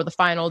then for the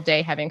final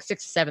day, having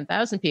 6,000 to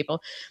 7,000 people.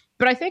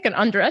 But I think an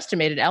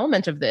underestimated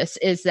element of this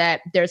is that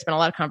there's been a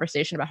lot of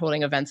conversation about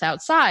holding events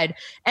outside,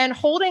 and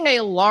holding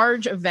a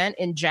large event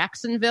in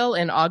Jacksonville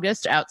in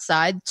August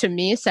outside, to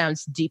me,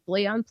 sounds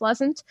deeply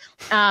unpleasant.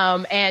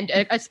 And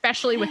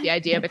especially with the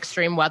idea of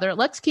extreme weather,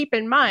 let's keep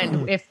in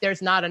mind, if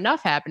there's not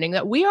enough happening,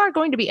 that we are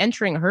going to be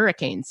entering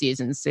hurricane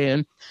season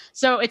soon.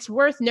 So it's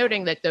worth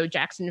noting that though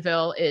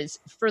Jacksonville is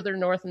further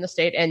north in the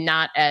state and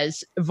not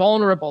as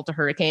vulnerable to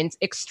hurricanes,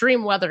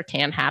 extreme weather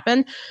can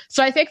happen.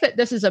 So I think that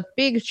this is a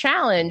big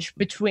challenge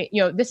between,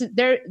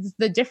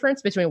 the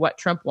difference between what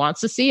Trump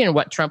wants to see and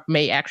what Trump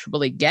may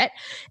actually get.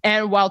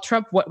 And while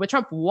what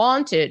Trump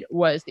wanted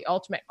was the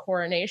ultimate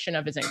coronation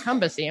of his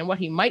incumbency, and what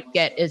he might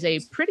get is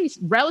a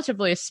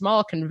relatively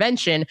small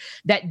convention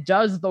that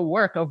does the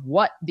work of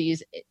what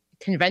these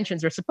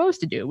conventions are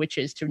supposed to do, which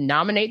is to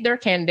nominate their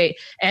candidate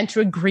and to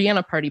agree on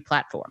a party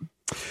platform.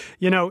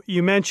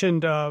 You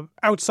mentioned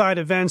outside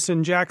events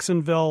in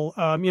Jacksonville.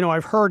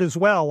 I've heard as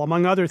well,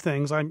 among other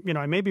things, I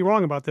may be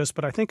wrong about this,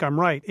 but I think I'm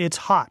right. It's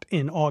hot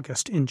in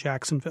August in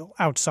Jacksonville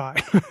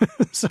outside.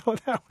 So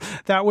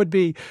that would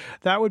be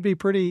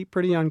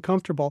pretty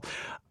uncomfortable.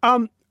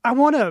 I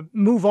want to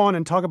move on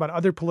and talk about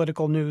other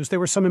political news.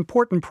 There were some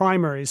important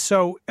primaries.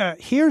 So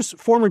here's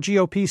former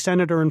GOP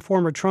Senator and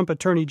former Trump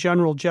Attorney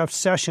General Jeff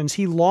Sessions.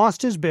 He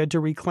lost his bid to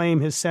reclaim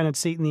his Senate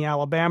seat in the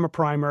Alabama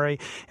primary.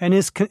 And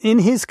in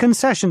his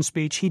concession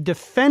speech, he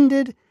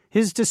defended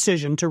his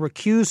decision to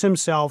recuse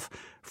himself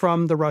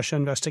from the Russia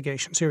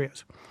investigations. Here he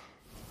is.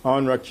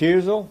 On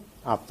recusal,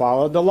 I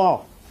followed the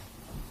law.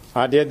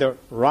 I did the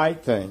right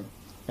thing.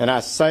 And I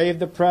saved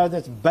the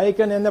president's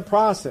bacon in the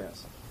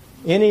process.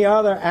 Any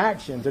other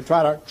action to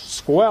try to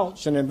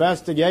squelch an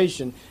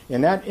investigation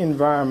in that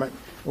environment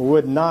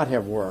would not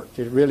have worked.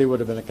 It really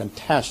would have been a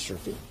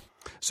catastrophe.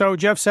 So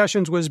Jeff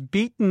Sessions was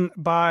beaten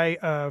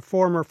by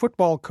former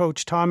football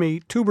coach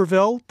Tommy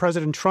Tuberville.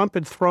 President Trump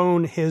had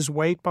thrown his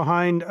weight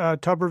behind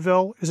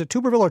Tuberville. Is it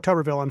Tuberville or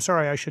Tuberville? I'm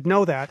sorry, I should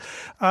know that.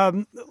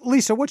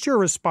 Lisa, what's your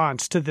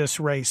response to this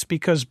race?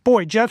 Because,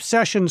 boy, Jeff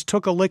Sessions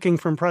took a licking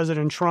from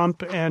President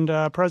Trump, and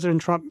President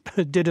Trump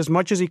did as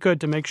much as he could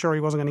to make sure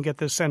he wasn't going to get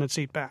this Senate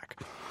seat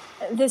back.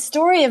 The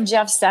story of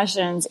Jeff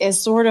Sessions is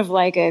sort of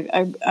like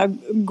a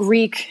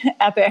Greek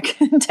epic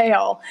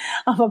tale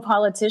of a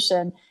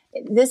politician.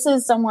 This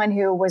is someone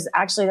who was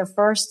actually the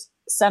first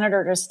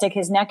senator to stick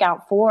his neck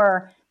out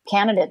for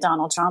candidate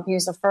Donald Trump. He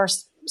was the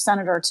first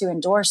senator to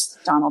endorse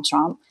Donald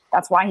Trump.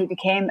 That's why he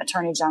became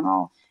Attorney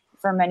General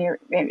for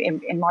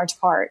in large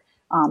part.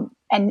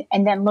 And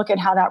then look at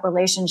how that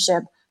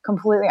relationship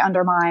completely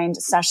undermined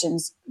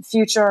Sessions'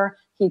 future.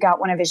 He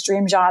got one of his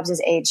dream jobs as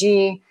AG.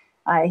 He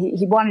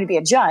wanted to be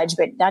a judge,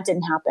 but that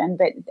didn't happen.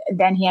 But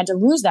then he had to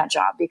lose that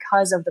job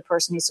because of the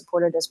person he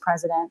supported as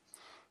president.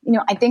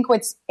 I think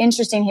what's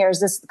interesting here is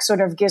this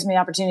sort of gives me the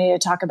opportunity to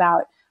talk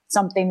about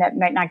something that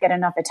might not get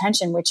enough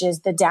attention, which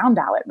is the down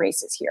ballot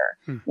races here.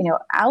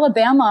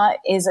 Alabama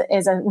is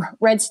a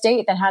red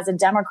state that has a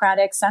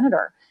Democratic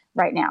senator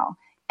right now.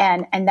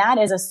 And that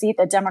is a seat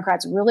that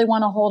Democrats really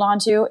want to hold on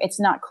to. It's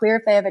not clear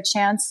if they have a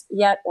chance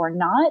yet or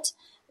not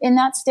in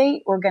that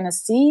state. We're going to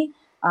see.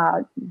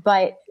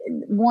 But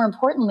more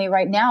importantly,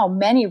 right now,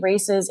 many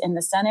races in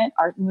the Senate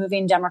are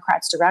moving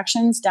Democrats'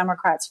 directions.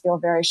 Democrats feel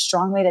very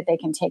strongly that they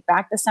can take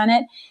back the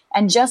Senate.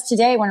 And just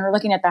today, when we're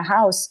looking at the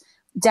House,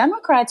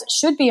 Democrats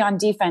should be on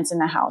defense in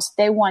the House.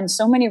 They won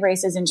so many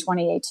races in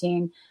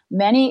 2018,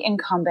 many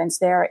incumbents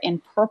there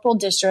in purple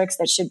districts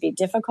that should be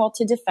difficult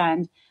to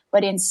defend,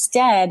 but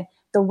instead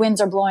the winds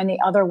are blowing the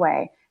other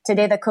way.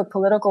 Today, the Cook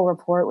Political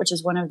Report, which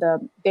is one of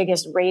the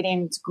biggest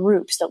ratings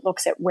groups that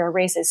looks at where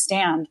races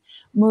stand,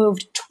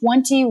 moved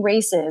 20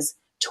 races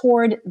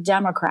toward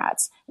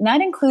Democrats. And that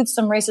includes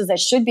some races that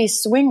should be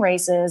swing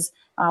races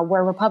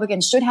where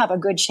Republicans should have a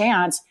good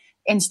chance.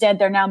 Instead,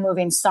 they're now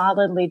moving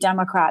solidly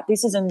Democrat.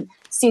 This is in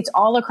seats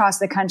all across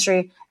the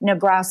country,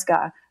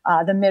 Nebraska,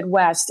 the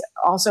Midwest,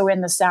 also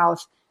in the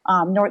South,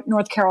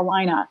 North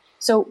Carolina.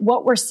 So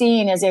what we're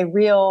seeing is a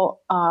real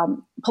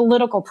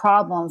political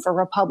problem for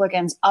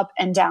Republicans up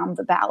and down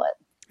the ballot.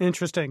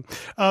 Interesting.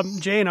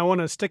 Jane, I want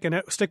to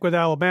stick with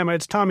Alabama.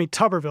 It's Tommy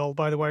Tuberville,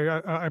 by the way.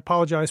 I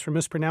apologize for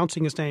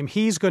mispronouncing his name.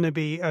 He's going to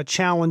be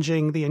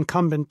challenging the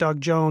incumbent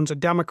Doug Jones, a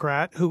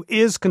Democrat, who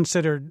is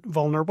considered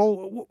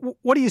vulnerable.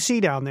 What do you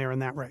see down there in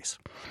that race?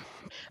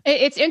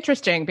 It's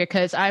interesting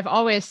because I've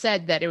always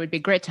said that it would be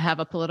great to have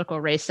a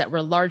political race that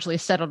were largely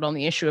settled on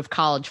the issue of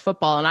college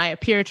football, and I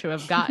appear to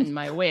have gotten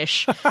my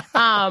wish.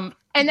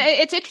 And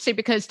it's interesting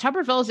because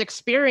Tuberville's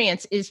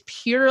experience is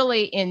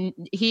purely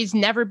he's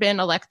never been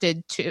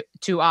elected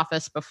to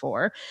office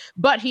before,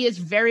 but he is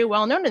very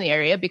well known in the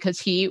area because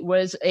he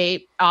was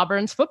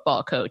Auburn's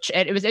football coach.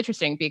 And it was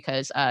interesting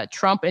because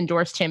Trump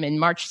endorsed him in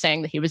March,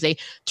 saying that he was a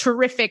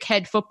terrific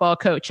head football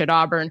coach at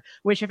Auburn,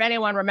 which if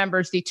anyone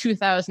remembers the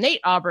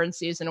 2008 Auburn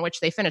season in which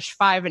they finished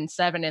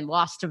 5-7 and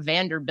lost to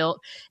Vanderbilt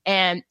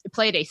and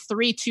played a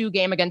 3-2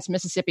 game against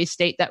Mississippi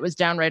State that was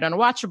downright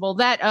unwatchable,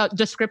 that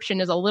description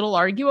is a little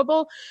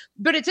arguable.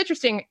 But it's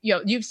interesting,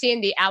 you've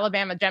seen the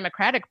Alabama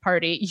Democratic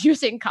Party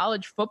using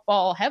college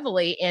football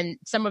heavily in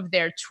some of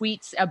their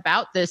tweets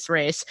about this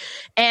race.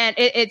 And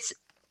it's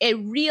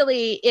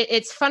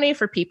funny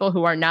for people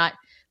who are not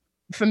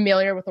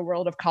familiar with the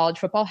world of college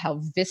football, how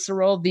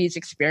visceral these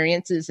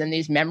experiences and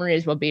these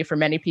memories will be for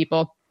many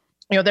people.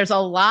 There's a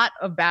lot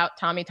about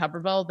Tommy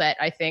Tuberville that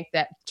I think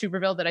that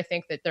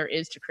there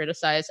is to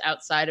criticize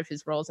outside of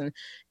his roles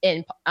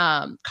in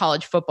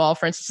college football.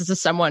 For instance, this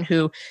is someone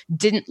who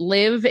didn't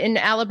live in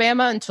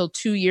Alabama until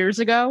 2 years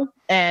ago.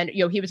 And,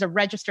 he was a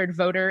registered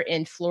voter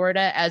in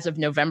Florida as of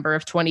November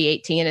of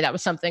 2018. And that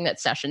was something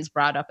that Sessions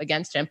brought up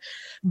against him.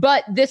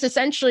 But this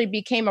essentially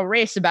became a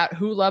race about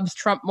who loves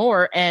Trump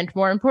more, and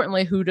more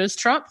importantly, who does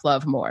Trump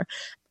love more.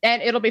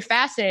 And it'll be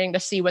fascinating to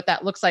see what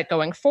that looks like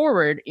going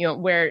forward,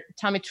 where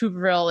Tommy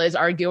Tuberville is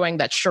arguing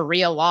that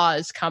Sharia law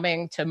is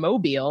coming to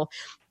Mobile,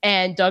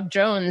 and Doug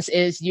Jones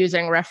is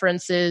using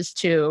references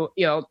to,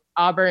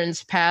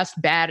 Auburn's past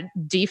bad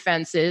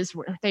defenses.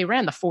 They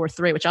ran the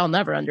 4-3, which I'll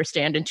never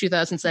understand, in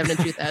 2007 and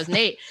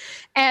 2008.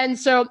 And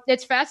so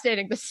it's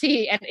fascinating to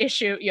see an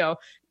issue.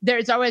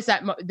 There's always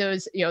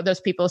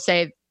those people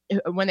say,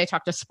 when they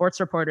talk to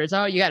sports reporters,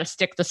 you got to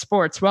stick to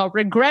sports. Well,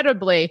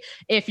 regrettably,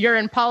 if you're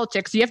in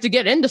politics, you have to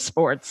get into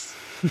sports.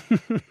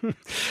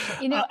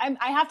 I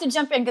have to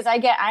jump in because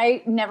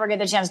I never get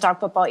the chance to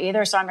talk football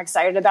either. So I'm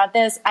excited about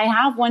this. I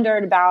have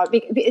wondered about,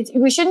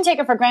 we shouldn't take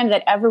it for granted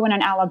that everyone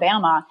in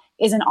Alabama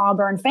is an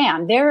Auburn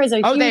fan. There is a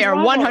huge they are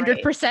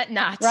rivalry. 100%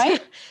 not.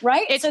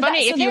 Right? It's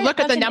funny if you look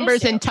at the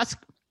numbers in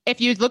If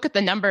you look at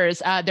the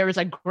numbers, there was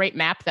a great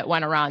map that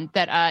went around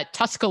that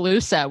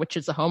Tuscaloosa, which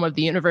is the home of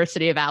the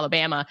University of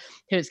Alabama,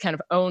 who's kind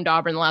of owned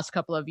Auburn the last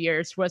couple of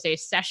years, was a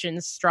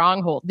Sessions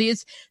stronghold.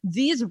 These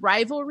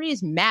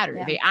rivalries matter.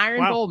 Yeah. The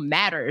Iron Bowl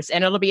matters,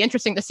 and it'll be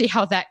interesting to see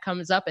how that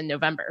comes up in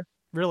November.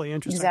 Really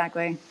interesting.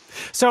 Exactly.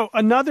 So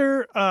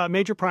another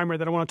major primary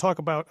that I want to talk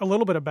about a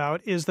little bit about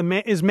is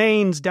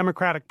Maine's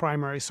Democratic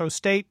primary. So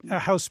State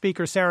House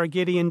Speaker Sarah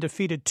Gideon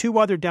defeated two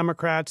other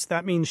Democrats.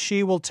 That means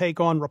she will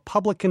take on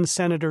Republican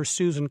Senator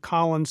Susan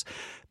Collins.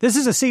 This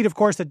is a seat, of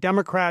course, that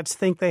Democrats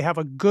think they have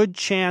a good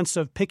chance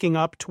of picking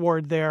up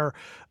toward their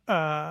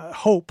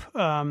hope,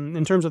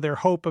 in terms of their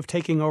hope of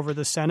taking over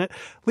the Senate.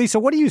 Lisa,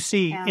 what do you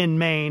see in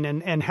Maine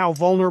and how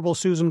vulnerable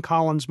Susan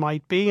Collins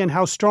might be and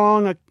how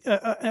strong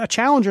a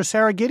challenger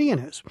Sarah Gideon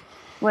is?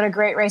 What a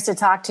great race to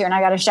talk to. And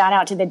I got a shout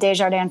out to the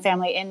DesJardins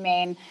family in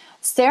Maine.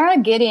 Sarah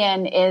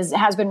Gideon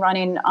has been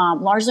running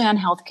largely on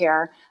health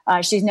care.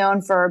 She's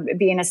known for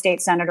being a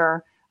state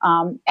senator.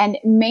 And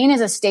Maine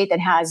is a state that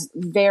has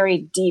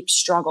very deep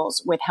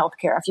struggles with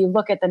healthcare. If you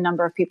look at the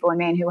number of people in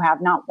Maine who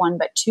have not one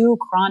but two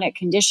chronic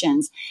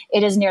conditions,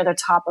 it is near the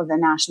top of the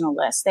national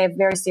list. They have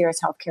very serious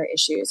healthcare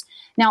issues.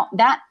 Now,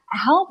 that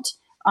helped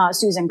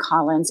Susan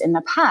Collins in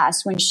the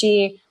past when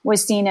she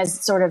was seen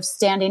as sort of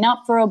standing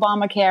up for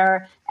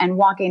Obamacare and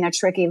walking a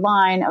tricky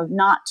line of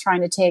not trying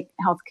to take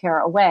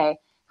healthcare away.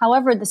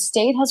 However, the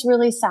state has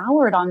really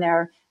soured on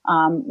their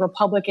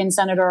Republican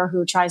senator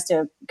who tries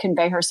to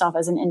convey herself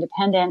as an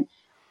independent.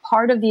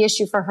 Part of the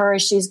issue for her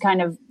is she's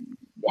kind of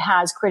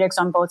has critics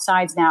on both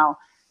sides now.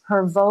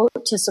 Her vote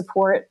to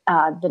support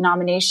the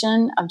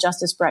nomination of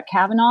Justice Brett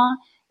Kavanaugh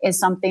is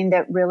something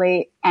that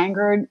really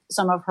angered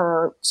some of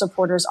her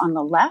supporters on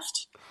the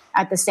left.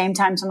 At the same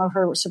time, some of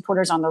her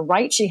supporters on the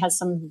right, she has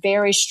some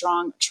very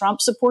strong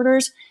Trump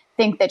supporters,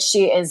 think that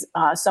she is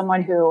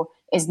someone who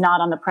is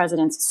not on the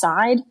president's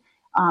side.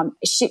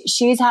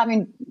 She's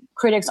having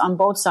critics on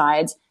both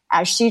sides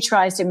as she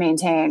tries to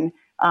maintain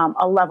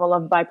a level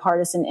of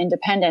bipartisan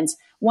independence.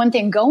 One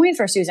thing going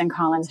for Susan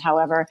Collins,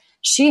 however,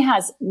 she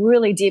has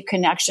really deep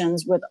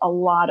connections with a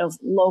lot of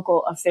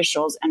local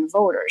officials and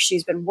voters.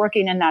 She's been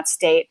working in that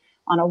state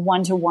on a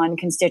one-to-one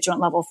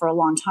constituent level for a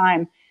long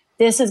time.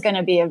 This is going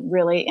to be a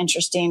really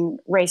interesting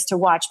race to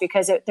watch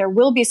because there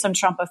will be some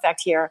Trump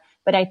effect here,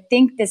 but I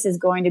think this is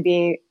going to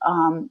be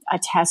a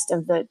test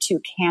of the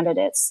two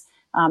candidates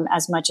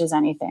as much as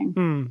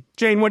anything.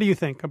 Jane, what do you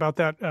think about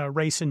that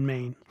race in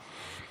Maine?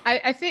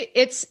 I think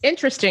it's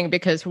interesting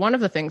because one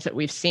of the things that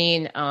we've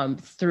seen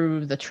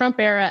through the Trump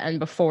era and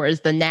before is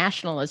the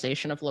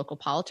nationalization of local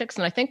politics.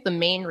 And I think the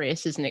Maine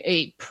race is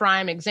a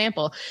prime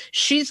example.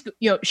 She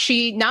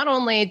not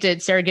only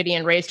did Sarah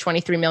Gideon raise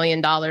 $23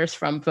 million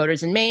from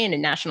voters in Maine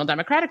and national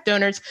Democratic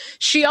donors,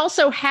 she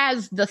also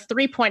has the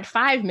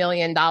 $3.5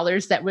 million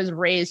that was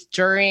raised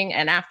during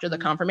and after the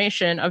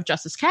confirmation of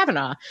Justice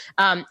Kavanaugh,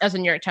 as the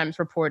New York Times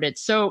reported.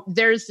 So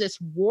there's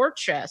this war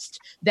chest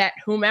that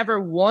whomever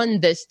won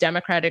this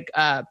Democratic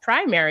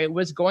primary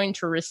was going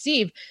to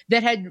receive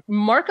that had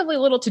markedly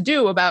little to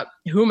do about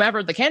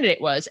whomever the candidate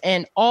was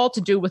and all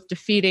to do with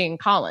defeating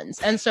Collins.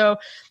 And so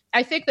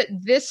I think that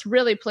this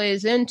really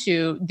plays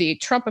into the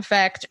Trump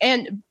effect.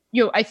 And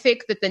I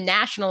think that the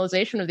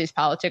nationalization of these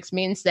politics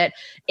means that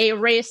a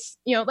race,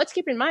 let's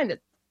keep in mind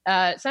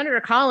that Senator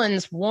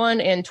Collins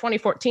won in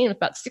 2014 with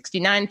about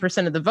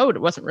 69% of the vote.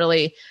 It wasn't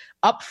really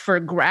up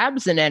for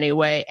grabs in any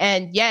way.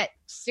 And yet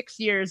 6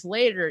 years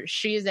later,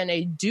 she's in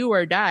a do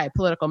or die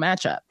political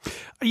matchup.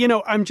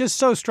 I'm just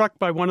so struck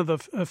by one of the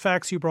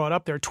facts you brought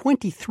up there,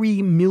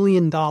 $23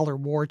 million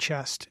war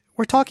chest.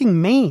 We're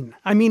talking Maine.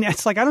 I mean,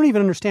 it's like I don't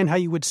even understand how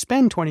you would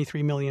spend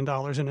 $23 million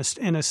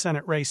in a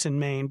Senate race in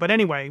Maine. But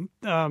anyway,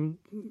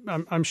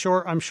 I'm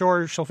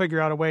sure she'll figure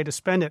out a way to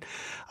spend it.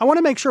 I want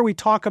to make sure we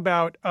talk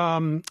about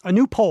a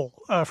new poll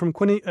from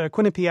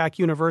Quinnipiac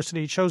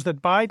University. It shows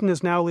that Biden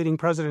is now leading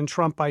President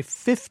Trump by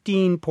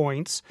 15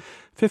 points,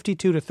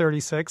 52 to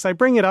 36. I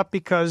bring it up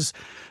because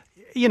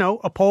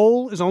a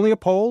poll is only a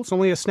poll. It's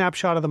only a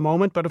snapshot of the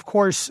moment. But of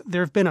course,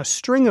 there have been a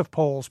string of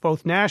polls,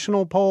 both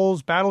national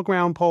polls,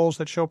 battleground polls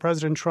that show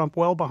President Trump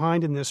well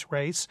behind in this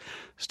race.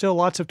 Still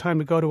lots of time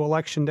to go to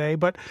Election Day.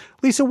 But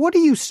Lisa, what are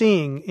you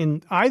seeing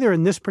in either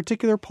in this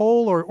particular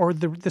poll or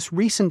this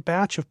recent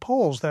batch of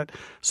polls that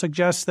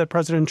suggests that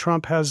President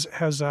Trump has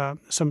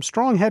some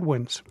strong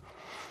headwinds?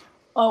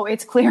 Oh,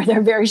 it's clear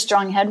they're very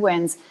strong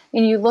headwinds.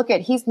 And you look at,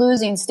 he's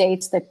losing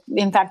states that,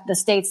 in fact, the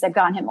states that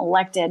got him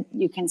elected,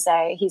 you can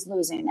say he's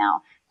losing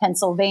now.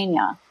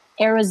 Pennsylvania,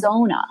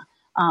 Arizona,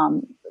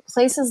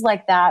 places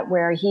like that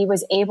where he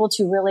was able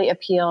to really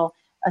appeal,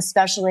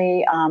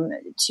 especially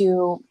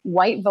to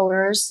white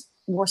voters,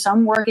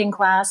 some working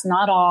class,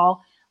 not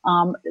all.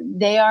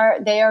 They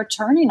are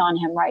turning on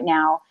him right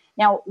now.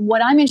 Now,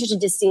 what I'm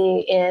interested to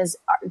see is,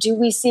 do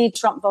we see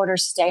Trump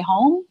voters stay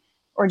home?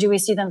 Or do we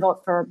see them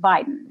vote for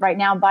Biden? Right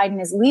now,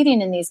 Biden is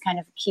leading in these kind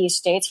of key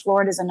states.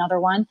 Florida is another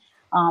one.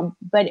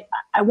 But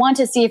I want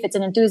to see if it's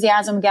an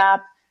enthusiasm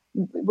gap,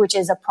 which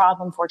is a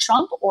problem for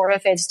Trump, or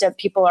if it's that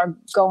people are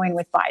going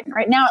with Biden.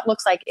 Right now, it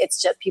looks like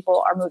it's just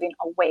people are moving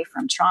away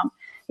from Trump.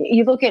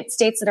 You look at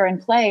states that are in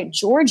play.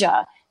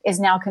 Georgia is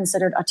now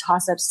considered a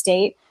toss-up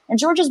state. And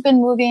Georgia's been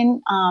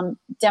moving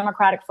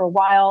Democratic for a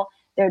while.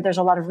 There's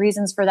a lot of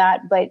reasons for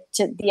that. But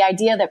the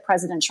idea that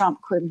President Trump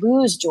could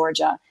lose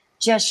Georgia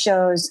just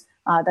shows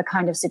the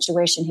kind of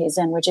situation he's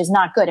in, which is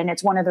not good. And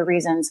it's one of the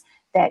reasons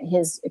that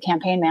his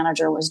campaign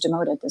manager was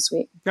demoted this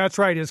week. That's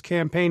right. His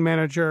campaign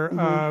manager,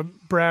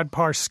 Brad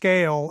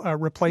Parscale,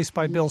 replaced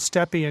by Bill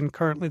Stepien,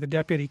 currently the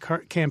deputy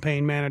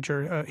campaign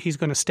manager. He's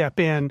going to step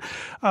in.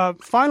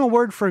 Final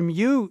word from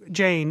you,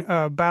 Jane,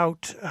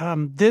 about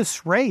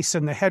this race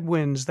and the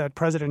headwinds that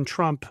President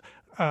Trump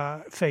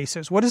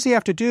faces. What does he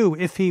have to do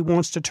if he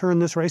wants to turn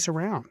this race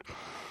around?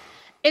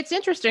 It's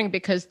interesting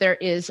because there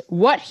is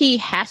what he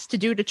has to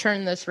do to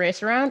turn this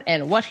race around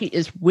and what he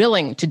is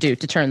willing to do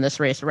to turn this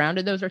race around.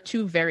 And those are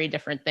two very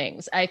different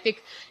things. I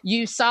think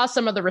you saw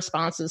some of the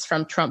responses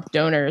from Trump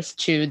donors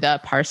to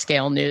the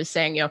Parscale news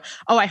saying,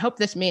 I hope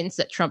this means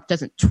that Trump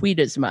doesn't tweet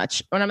as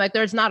much. And I'm like,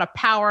 there's not a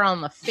power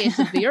on the face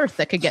of the earth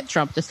that could get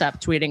Trump to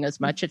stop tweeting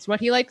as much. It's what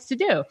he likes to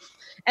do.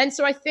 And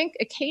so I think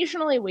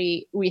occasionally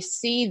we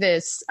see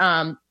this,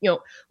 when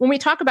we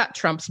talk about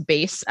Trump's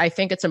base, I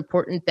think it's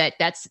important that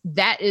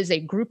that is a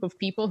group of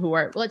people who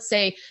are, let's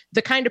say,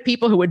 the kind of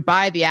people who would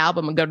buy the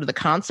album and go to the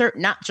concert,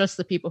 not just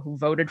the people who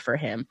voted for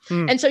him.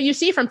 And so you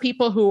see from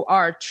people who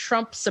are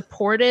Trump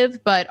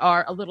supportive but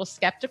are a little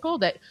skeptical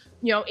that,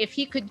 if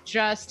he could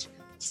just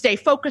stay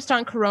focused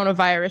on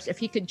coronavirus, if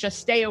he could just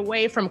stay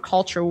away from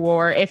culture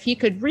war, if he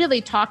could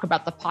really talk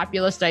about the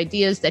populist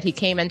ideas that he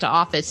came into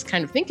office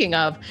kind of thinking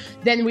of,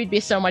 then we'd be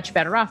so much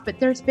better off.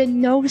 But there's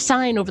been no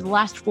sign over the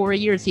last 4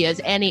 years he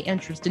has any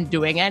interest in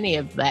doing any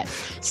of that.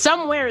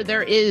 Somewhere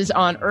there is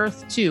on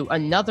Earth, too,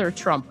 another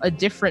Trump, a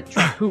different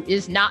Trump who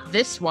is not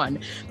this one.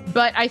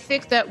 But I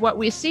think that what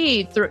we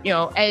see through,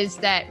 is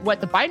that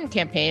what the Biden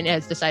campaign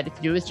has decided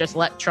to do is just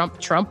let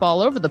Trump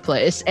all over the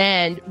place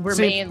and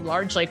remain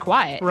largely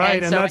quiet.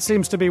 Right, and that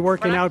seems to be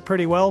working out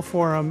pretty well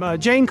for him.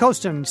 Jane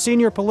Coaston,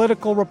 senior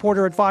political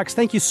reporter at Vox,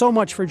 thank you so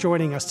much for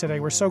joining us today.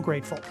 We're so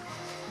grateful.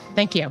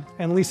 Thank you.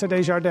 And Lisa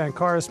DesJardins,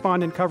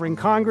 correspondent covering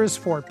Congress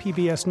for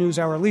PBS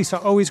NewsHour. Lisa,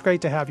 always great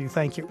to have you.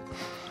 Thank you.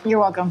 You're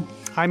welcome.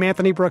 I'm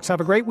Anthony Brooks.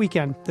 Have a great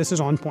weekend. This is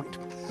On Point.